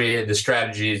them, created the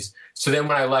strategies. So then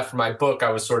when I left for my book,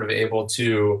 I was sort of able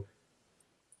to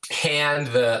hand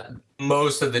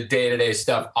most of the day-to-day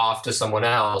stuff off to someone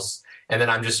else. And then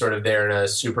I'm just sort of there in a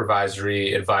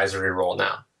supervisory advisory role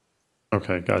now.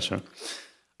 Okay. Gotcha.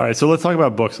 All right. So let's talk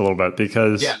about books a little bit,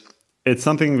 because it's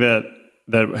something that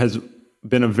has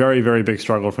been a very, very big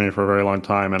struggle for me for a very long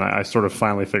time. And I sort of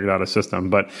finally figured out a system,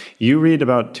 but you read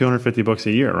about 250 books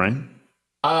a year, right?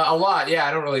 A lot. Yeah.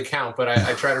 I don't really count, but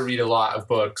I try to read a lot of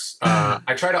books.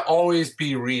 I try to always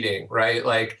be reading, right?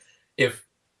 If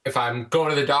I'm going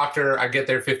to the doctor, I get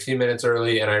there 15 minutes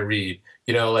early and I read,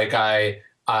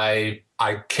 I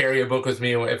carry a book with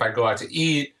me if I go out to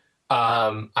eat.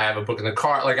 I have a book in the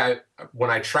car.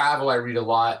 When I travel, I read a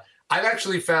lot. I've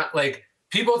actually found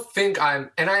people think I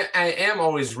am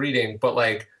always reading,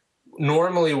 but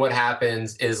normally what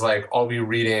happens is I'll be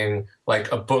reading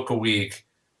a book a week,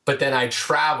 but then I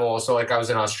travel. So I was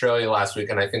in Australia last week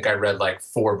and I think I read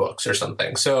 4 books or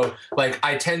something. So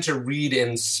I tend to read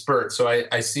in spurts. So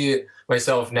I see it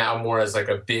myself now more as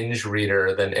a binge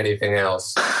reader than anything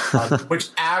else, which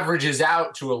averages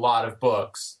out to a lot of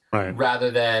books. Right.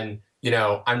 Rather than,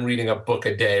 I'm reading a book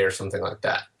a day or something like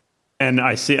that. And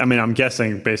I'm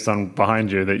guessing based on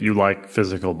behind you that you like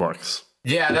physical books.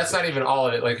 Yeah, that's not even all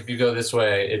of it. Like if you go this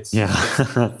way, it's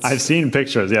I've seen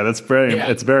pictures. Yeah, it's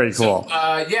very cool.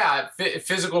 So,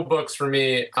 physical books for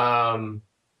me,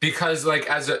 because like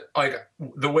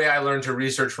the way I learned to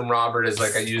research from Robert is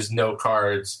like I use note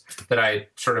cards that I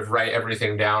sort of write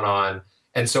everything down on,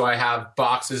 and so I have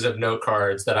boxes of note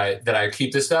cards that I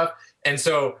keep this stuff, and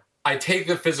so I take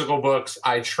the physical books,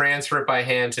 I transfer it by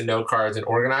hand to note cards and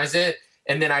organize it.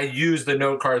 And then I use the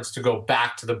note cards to go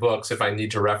back to the books if I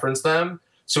need to reference them.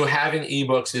 So having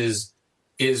ebooks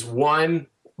is one,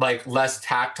 like less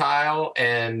tactile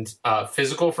and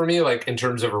physical for me, like in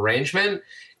terms of arrangement.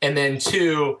 And then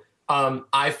two,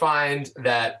 I find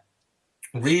that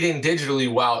reading digitally,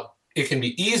 while it can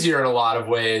be easier in a lot of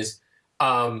ways,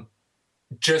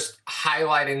 just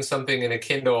highlighting something in a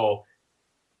Kindle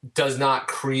does not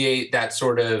create that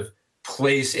sort of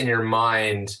place in your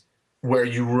mind where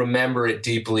you remember it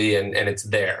deeply and it's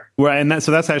there. Well, and that's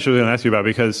actually what I'm going to ask you about,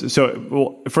 because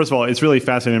first of all, it's really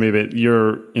fascinating to me that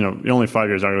you're only 5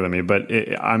 years younger than me, but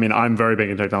I'm very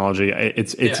big in technology.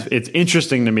 It's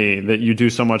interesting to me that you do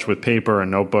so much with paper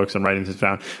and notebooks and writing things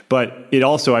down, but it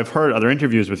also, I've heard other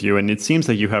interviews with you, and it seems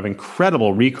like you have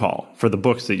incredible recall for the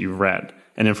books that you've read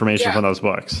and information from those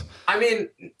books. I mean,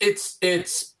 it's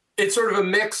sort of a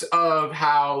mix of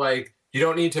how like you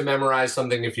don't need to memorize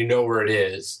something if you know where it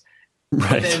is.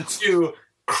 Right. And then two,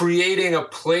 creating a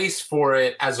place for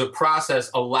it as a process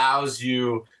allows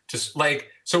you to like,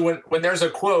 so when there's a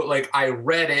quote, like I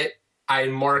read it, I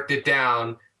marked it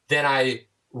down, then I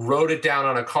wrote it down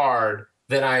on a card,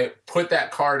 then I put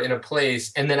that card in a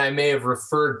place, and then I may have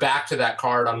referred back to that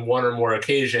card on one or more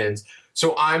occasions.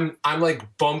 So I'm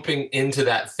like bumping into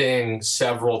that thing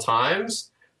several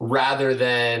times rather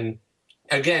than,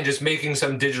 again, just making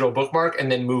some digital bookmark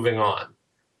and then moving on.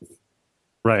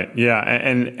 Right. Yeah.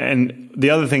 And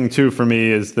the other thing too for me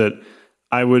is that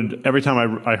I would, every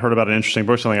time I heard about an interesting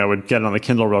book or something, I would get it on the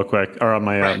Kindle real quick or on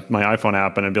my my iPhone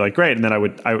app, and I'd be like, great. And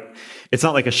then it's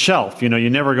not like a shelf, you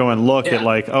never go and look at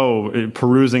like,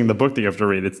 perusing the book that you have to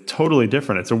read. It's totally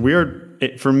different. It's a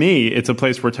weird, for me, it's a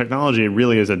place where technology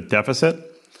really is a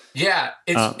deficit. Yeah.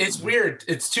 It's weird.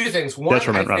 It's two things. One,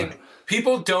 I think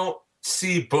people don't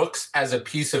see books as a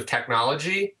piece of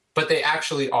technology, but they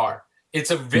actually are. It's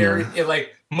a very,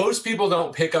 like, most people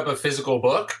don't pick up a physical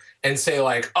book and say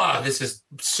like, oh, this is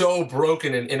so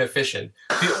broken and inefficient.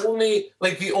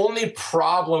 The only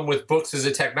problem with books as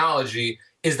a technology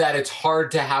is that it's hard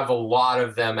to have a lot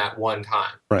of them at one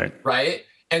time. Right.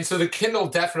 And so the Kindle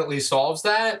definitely solves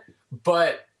that.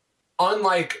 But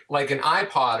unlike like an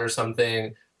iPod or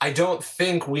something, I don't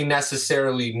think we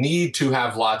necessarily need to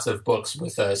have lots of books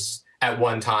with us at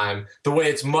one time, the way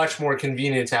it's much more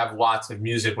convenient to have lots of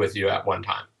music with you at one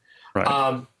time.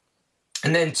 Right.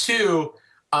 And then two,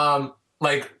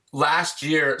 like last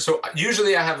year, so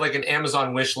usually I have like an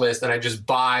Amazon wish list and I just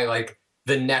buy like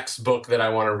the next book that I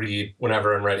want to read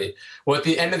whenever I'm ready. Well, at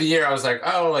the end of the year, I was like,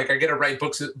 oh, like I get to write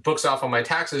books off on my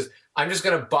taxes. I'm just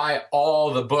going to buy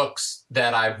all the books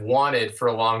that I've wanted for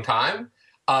a long time,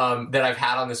 that I've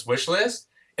had on this wish list.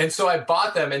 And so I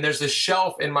bought them, and there's a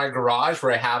shelf in my garage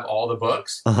where I have all the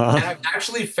books. And I've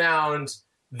actually found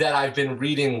that I've been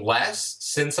reading less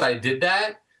since I did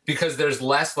that, because there's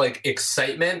less like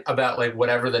excitement about like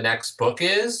whatever the next book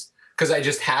is, because I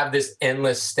just have this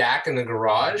endless stack in the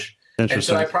garage. And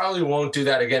so I probably won't do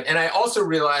that again. And I also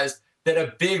realized that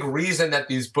a big reason that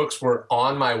these books were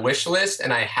on my wish list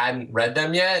and I hadn't read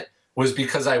them yet was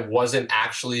because I wasn't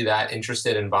actually that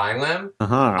interested in buying them.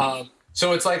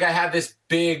 So it's like I have this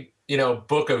big,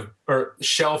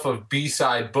 shelf of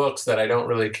B-side books that I don't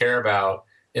really care about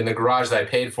in the garage that I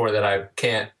paid for that I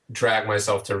can't drag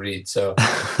myself to read. So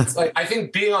it's like, I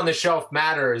think being on the shelf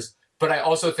matters, but I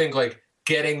also think like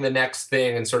getting the next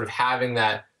thing and sort of having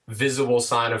that visible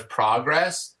sign of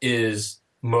progress is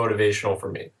motivational for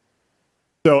me.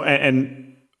 So,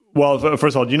 well,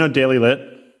 first of all, do you know Daily Lit?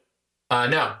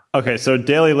 No. Okay, so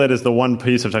Daily Lit is the one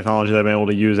piece of technology that I've been able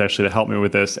to use actually to help me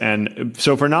with this. And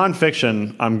so for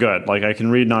nonfiction, I'm good. Like I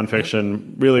can read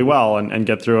nonfiction really well and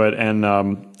get through it. And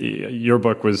your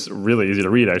book was really easy to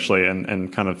read actually,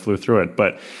 and kind of flew through it.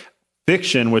 But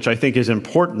fiction, which I think is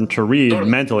important to read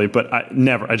mentally, but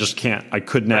I just can't. I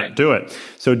could not do it.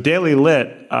 So Daily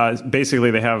Lit,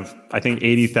 basically they have, I think,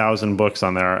 80,000 books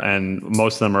on there, and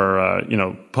most of them are,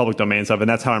 public domain stuff. And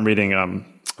that's how I'm reading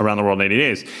Around the World in 80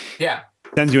 Days. Yeah.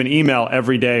 Sends you an email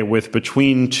every day with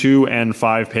between 2 and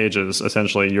 5 pages,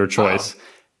 essentially your choice.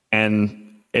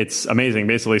 And it's amazing,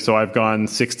 basically. So I've gone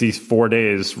 64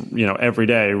 days, every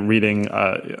day reading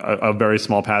a very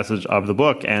small passage of the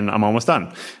book, and I'm almost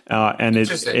done. And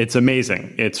it's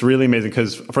amazing. It's really amazing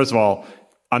because, first of all,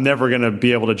 I'm never going to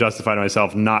be able to justify to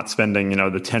myself not spending,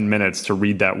 the 10 minutes to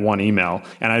read that one email,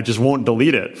 and I just won't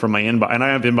delete it from my inbox. And I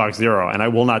have inbox zero, and I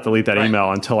will not delete that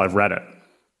email until I've read it.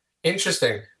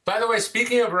 Interesting. By the way,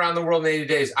 speaking of Around the World in 80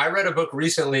 Days, I read a book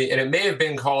recently, and it may have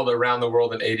been called Around the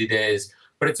World in 80 Days,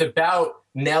 but it's about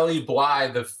Nellie Bly,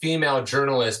 the female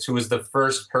journalist who was the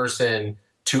first person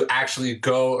to actually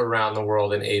go around the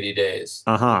world in 80 days.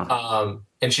 And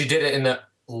she did it in the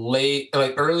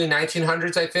early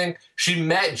 1900s, I think. She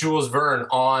met Jules Verne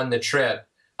on the trip,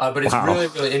 but it's really,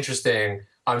 really interesting.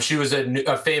 She was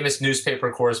a famous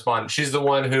newspaper correspondent. She's the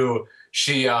one who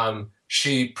she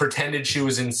pretended she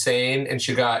was insane, and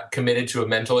she got committed to a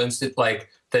mental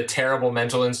the terrible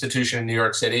mental institution in New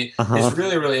York City. It's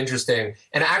really, really interesting.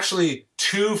 And actually,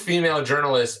 two female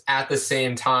journalists at the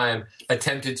same time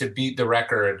attempted to beat the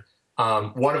record.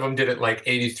 One of them did it in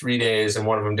 83 days, and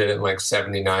one of them did it in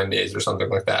 79 days or something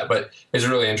like that. But it's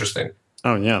really interesting.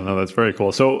 Oh, yeah. No, that's very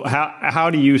cool. So how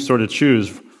do you sort of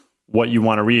choose what you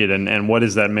want to read, and what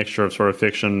is that mixture of sort of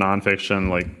fiction,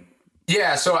 nonfiction?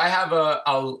 Yeah, so I have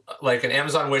an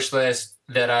Amazon wish list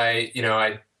that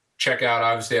I check out.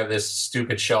 Obviously, I have this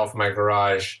stupid shelf in my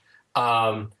garage.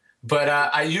 But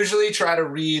I usually try to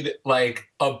read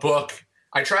a book.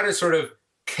 I try to sort of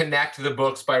connect the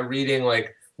books by reading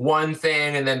one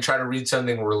thing and then try to read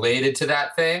something related to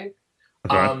that thing.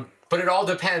 Okay. But it all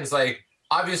depends.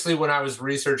 Obviously, when I was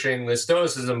researching the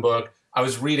Stoicism book, I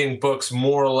was reading books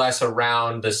more or less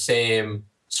around the same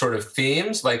sort of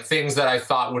themes, things that I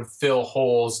thought would fill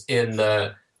holes in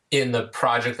the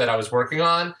project that I was working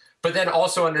on. But then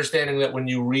also understanding that when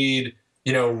you read,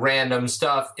 random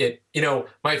stuff,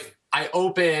 I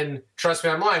open Trust Me,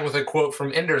 I'm Lying with a quote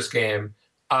from Ender's Game,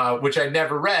 which I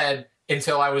never read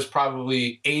until I was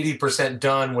probably 80%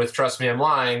 done with Trust Me, I'm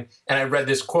Lying. And I read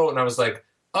this quote and I was like,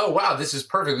 oh, wow, this is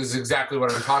perfect. This is exactly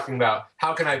what I'm talking about.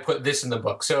 How can I put this in the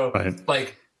book? So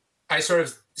I sort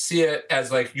of see it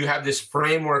as you have this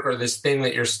framework or this thing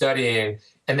that you're studying,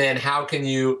 and then how can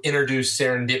you introduce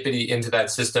serendipity into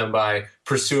that system by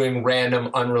pursuing random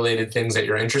unrelated things that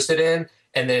you're interested in?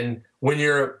 And then when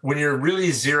you're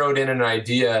really zeroed in on an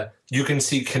idea, you can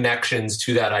see connections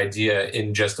to that idea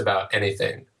in just about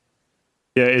anything.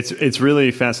 Yeah, it's really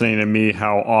fascinating to me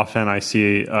how often I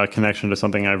see a connection to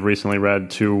something I've recently read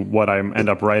to what I end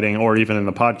up writing, or even in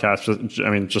the podcast.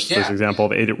 This example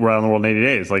of Around the World in 80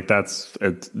 Days,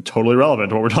 it's totally relevant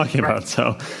to what we're talking about.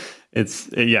 So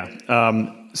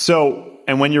So,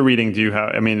 and when you're reading, do you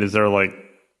have? Is there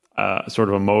sort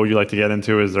of a mode you like to get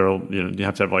into? Is there, do you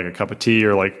have to have a cup of tea,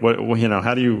 or what?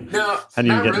 How do you? No, how do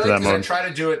you get into that mode? I try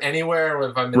to do it anywhere.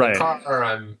 If I'm in the car, or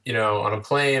I'm on a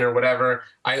plane or whatever.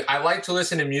 I like to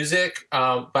listen to music,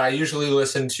 but I usually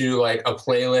listen to a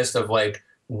playlist of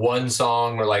one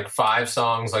song or 5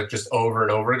 songs, just over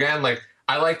and over again.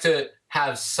 I like to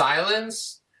have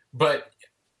silence, but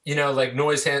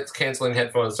noise canceling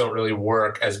headphones don't really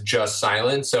work as just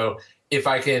silence. So if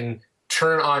I can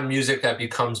turn on music that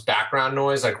becomes background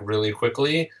noise really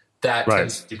quickly, that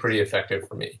tends to be pretty effective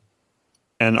for me.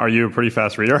 And are you a pretty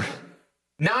fast reader?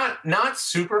 Not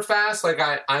super fast.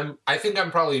 I think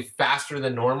I'm probably faster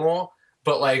than normal,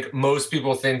 but most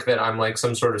people think that I'm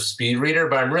some sort of speed reader,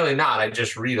 but I'm really not. I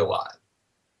just read a lot.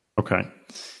 Okay.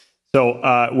 So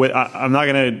I'm not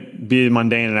going to be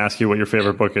mundane and ask you what your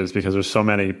favorite book is, because there's so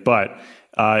many, but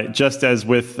just as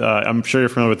with, I'm sure you're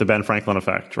familiar with the Ben Franklin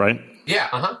effect, right? Yeah.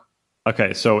 Uh-huh.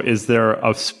 Okay. So is there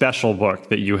a special book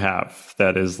that you have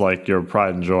that is your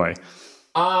pride and joy?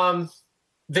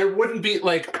 There wouldn't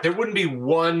be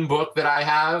one book that I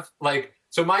have.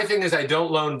 So my thing is I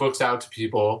don't loan books out to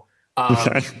people.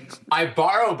 I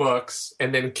borrow books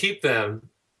and then keep them.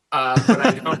 But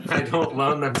I don't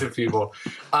loan them to people.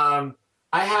 I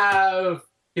have,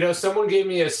 someone gave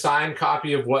me a signed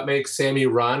copy of What Makes Sammy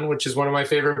Run, which is one of my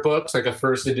favorite books, a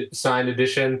first signed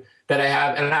edition that I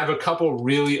have. And I have a couple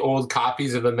really old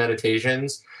copies of the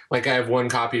Meditations. I have one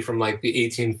copy from the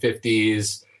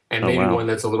 1850s and maybe one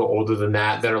that's a little older than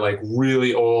that are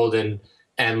really old and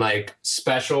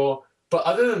special. But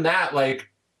other than that,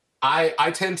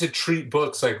 I tend to treat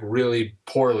books really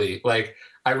poorly.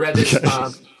 I read this.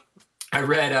 I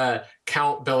read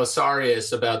Count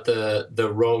Belisarius about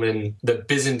the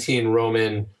Byzantine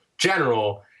Roman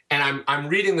general, and I'm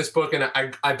reading this book, and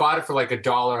I bought it for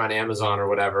 $1 on Amazon or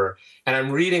whatever, and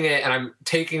I'm reading it, and I'm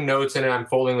taking notes in it, I'm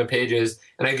folding the pages,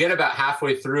 and I get about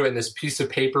halfway through, and this piece of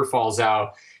paper falls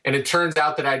out, and it turns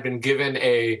out that I'd been given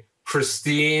a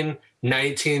pristine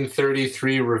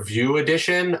 1933 review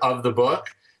edition of the book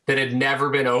that had never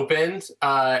been opened.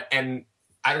 And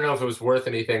I don't know if it was worth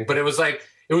anything, but it was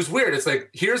weird. It's like,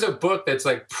 here's a book that's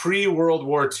like pre-World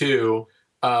War II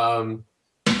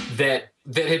that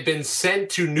had been sent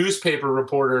to newspaper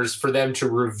reporters for them to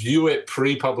review it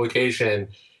pre-publication.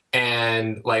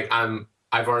 And like,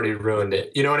 I've already ruined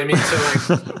it. You know what I mean?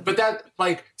 So like, but that,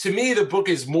 like, to me, the book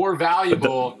is more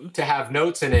valuable to have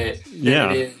notes in it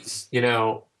than it is,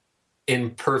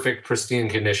 in perfect, pristine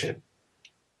condition.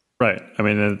 Right. I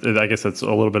mean, I guess it's a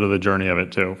little bit of the journey of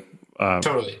it too.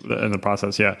 Totally. In the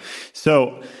process. Yeah.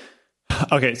 So,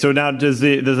 okay. So now does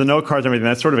the note cards and everything,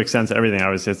 that sort of extends to everything.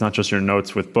 Obviously, it's not just your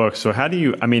notes with books. So how do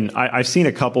you, I mean, I've seen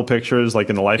a couple pictures like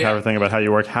in the Lifehaver thing about how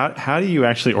you work. How do you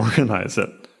actually organize it?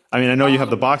 I mean, I know you have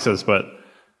the boxes, but.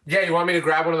 Yeah, you want me to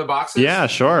grab one of the boxes? Yeah,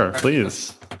 sure.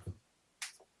 Please.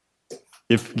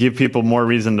 Give people more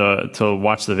reason to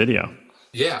watch the video.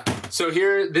 Yeah. So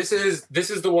here, this is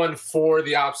the one for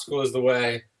The Obstacle is the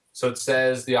Way. So it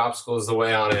says The Obstacle is the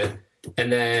Way on it.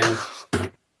 And then,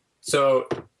 so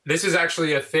this is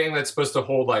actually a thing that's supposed to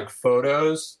hold like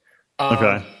photos.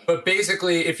 Okay. But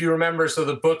basically, if you remember, so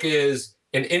the book is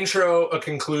an intro, a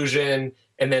conclusion,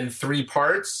 and then 3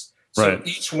 parts. So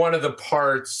each one of the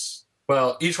parts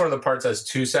has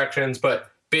 2 sections, but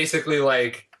basically,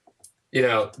 like,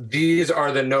 these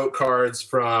are the note cards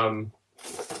from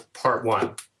part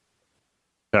 1.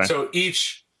 Okay. So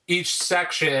each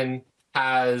section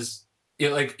has,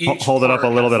 like, each hold it up a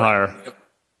little bit higher.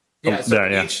 Yeah. So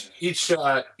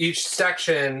each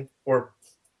section, or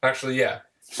actually, yeah.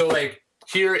 So like,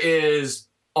 here is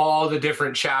all the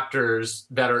different chapters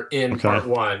that are in part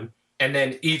 1, and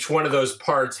then each one of those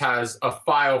parts has a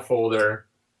file folder.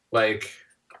 Like,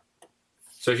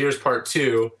 so here's part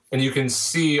 2, and you can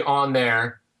see on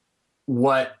there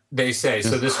what they say.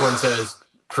 So this one says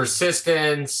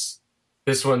persistence.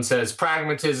 This one says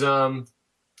pragmatism.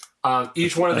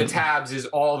 Each one of the tabs is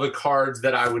all the cards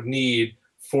that I would need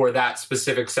for that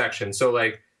specific section. So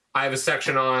like, I have a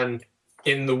section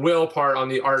in the will part on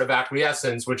the art of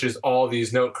acquiescence, which is all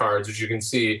these note cards, which you can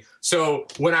see. So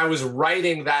when I was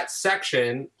writing that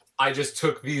section, I just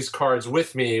took these cards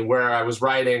with me where I was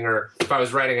writing, or if I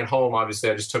was writing at home, obviously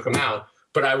I just took them out.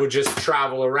 But I would just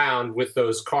travel around with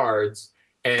those cards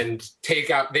and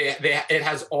take out. It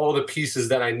has all the pieces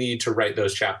that I need to write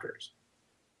those chapters.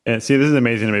 And see, this is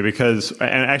amazing to me because,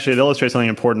 and actually it illustrates something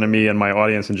important to me and my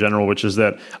audience in general, which is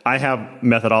that I have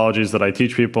methodologies that I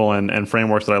teach people and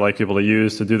frameworks that I like people to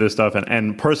use to do this stuff.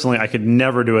 And personally, I could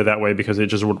never do it that way because it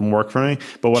just wouldn't work for me.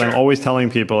 But what I'm always telling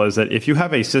people is that if you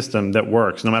have a system that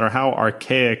works, no matter how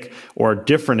archaic or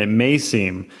different it may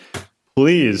seem,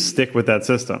 please stick with that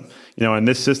system. And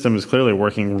this system is clearly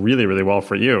working really, really well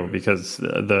for you because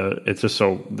it's just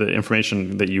so the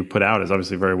information that you put out is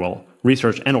obviously very well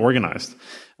researched and organized.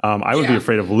 I would be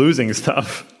afraid of losing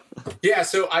stuff. Yeah.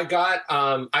 So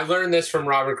I learned this from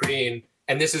Robert Greene,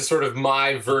 and this is sort of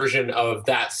my version of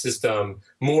that system.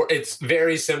 It's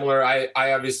very similar. I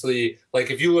obviously, like,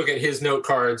 if you look at his note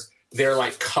cards, they're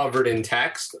like covered in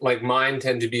text. Like mine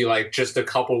tend to be like just a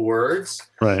couple words.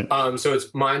 Right. So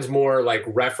mine's more like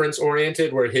reference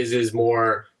oriented, where his is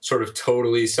more sort of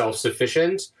totally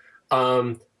self-sufficient.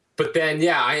 But then,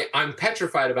 I'm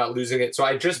petrified about losing it. So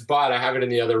I have it in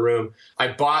the other room. I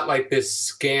bought like this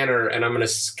scanner, and I'm going to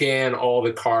scan all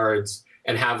the cards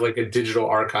and have like a digital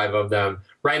archive of them.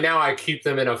 Right now, I keep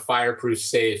them in a fireproof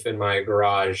safe in my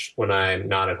garage when I'm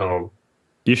not at home.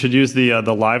 You should use the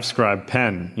LiveScribe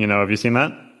pen. Have you seen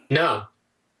that? No.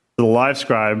 The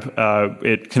LiveScribe,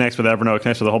 it connects with Evernote, it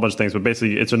connects with a whole bunch of things, but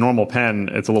basically it's a normal pen.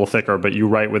 It's a little thicker, but you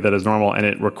write with it as normal, and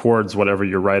it records whatever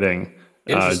you're writing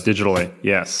digitally.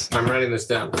 Yes. I'm writing this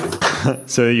down.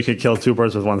 So you could kill 2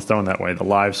 birds with 1 stone that way, the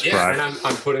LiveScribe. Yeah, and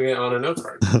I'm putting it on a note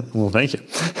card. Well, thank you.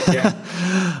 Yeah.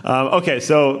 Okay,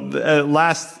 so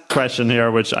last question here,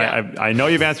 which I know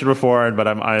you've answered before, but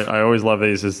I always love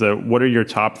these, is what are your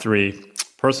top 3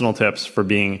 personal tips for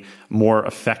being more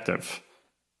effective?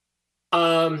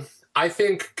 I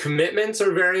think commitments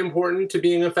are very important to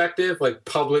being effective, like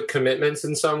public commitments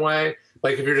in some way.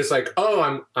 Like if you're just like,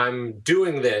 oh, I'm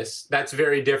doing this, that's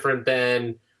very different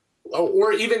than,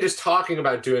 or even just talking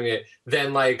about doing it,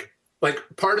 than like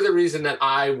part of the reason that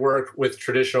I work with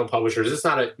traditional publishers, it's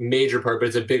not a major part, but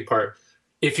it's a big part.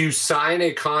 If you sign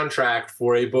a contract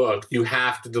for a book, you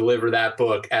have to deliver that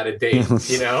book at a date,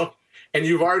 and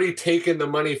you've already taken the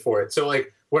money for it. So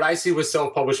like what I see with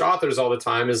self-published authors all the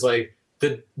time is like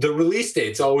the release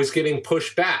date's always getting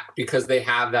pushed back because they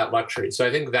have that luxury. So I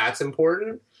think that's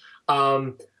important.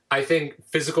 I think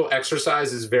physical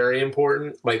exercise is very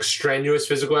important, like strenuous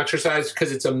physical exercise,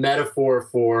 because it's a metaphor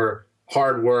for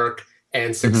hard work.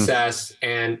 and success.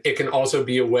 And it can also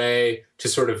be a way to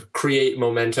sort of create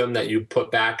momentum that you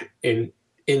put back in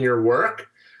your work.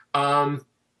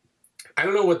 I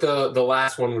don't know what the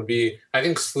last one would be. I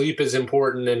think sleep is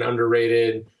important and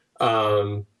underrated.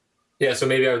 So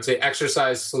maybe I would say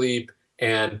exercise, sleep,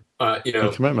 and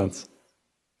and commitments.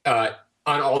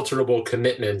 Unalterable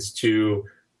commitments to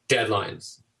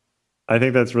deadlines. I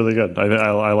think that's really good.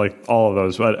 I like all of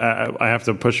those, but I have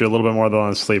to push you a little bit more though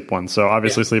on the sleep one. So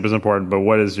obviously sleep is important, but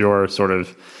what is your sort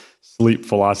of sleep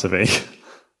philosophy?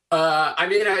 I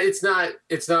mean, it's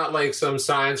not like some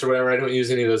science or whatever. I don't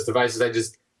use any of those devices. I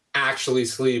just actually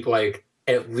sleep like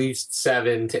at least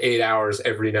 7 to 8 hours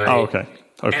every night. Oh, okay.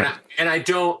 And I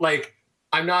don't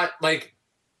I'm not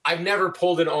I've never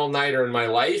pulled an all-nighter in my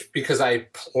life because I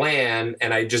plan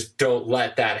and I just don't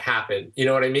let that happen. You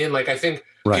know what I mean? Like, I think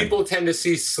people tend to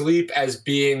see sleep as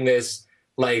being this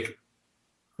like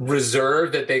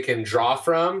reserve that they can draw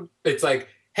from. It's like,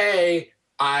 hey,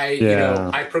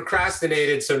 I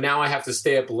procrastinated, so now I have to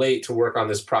stay up late to work on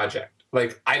this project.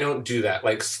 Like, I don't do that.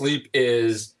 Like, sleep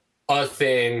is a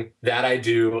thing that I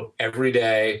do every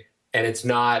day, and it's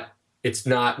not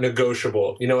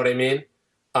negotiable. You know what I mean?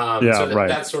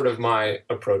 That's sort of my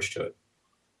approach to it.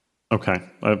 Okay.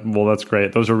 Well, that's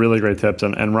great. Those are really great tips.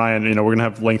 And Ryan, we're going to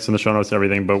have links in the show notes and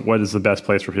everything, but what is the best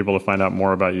place for people to find out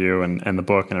more about you and the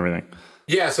book and everything?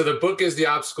 Yeah, so the book is The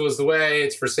Obstacle is the Way.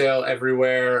 It's for sale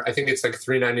everywhere. I think it's like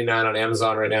 $3.99 on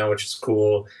Amazon right now, which is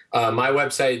cool. My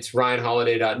website's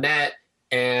ryanholiday.net,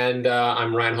 and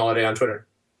I'm Ryan Holiday on Twitter.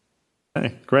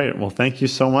 Okay, great. Well, thank you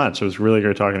so much. It was really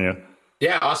great talking to you.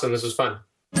 Yeah, awesome. This was fun.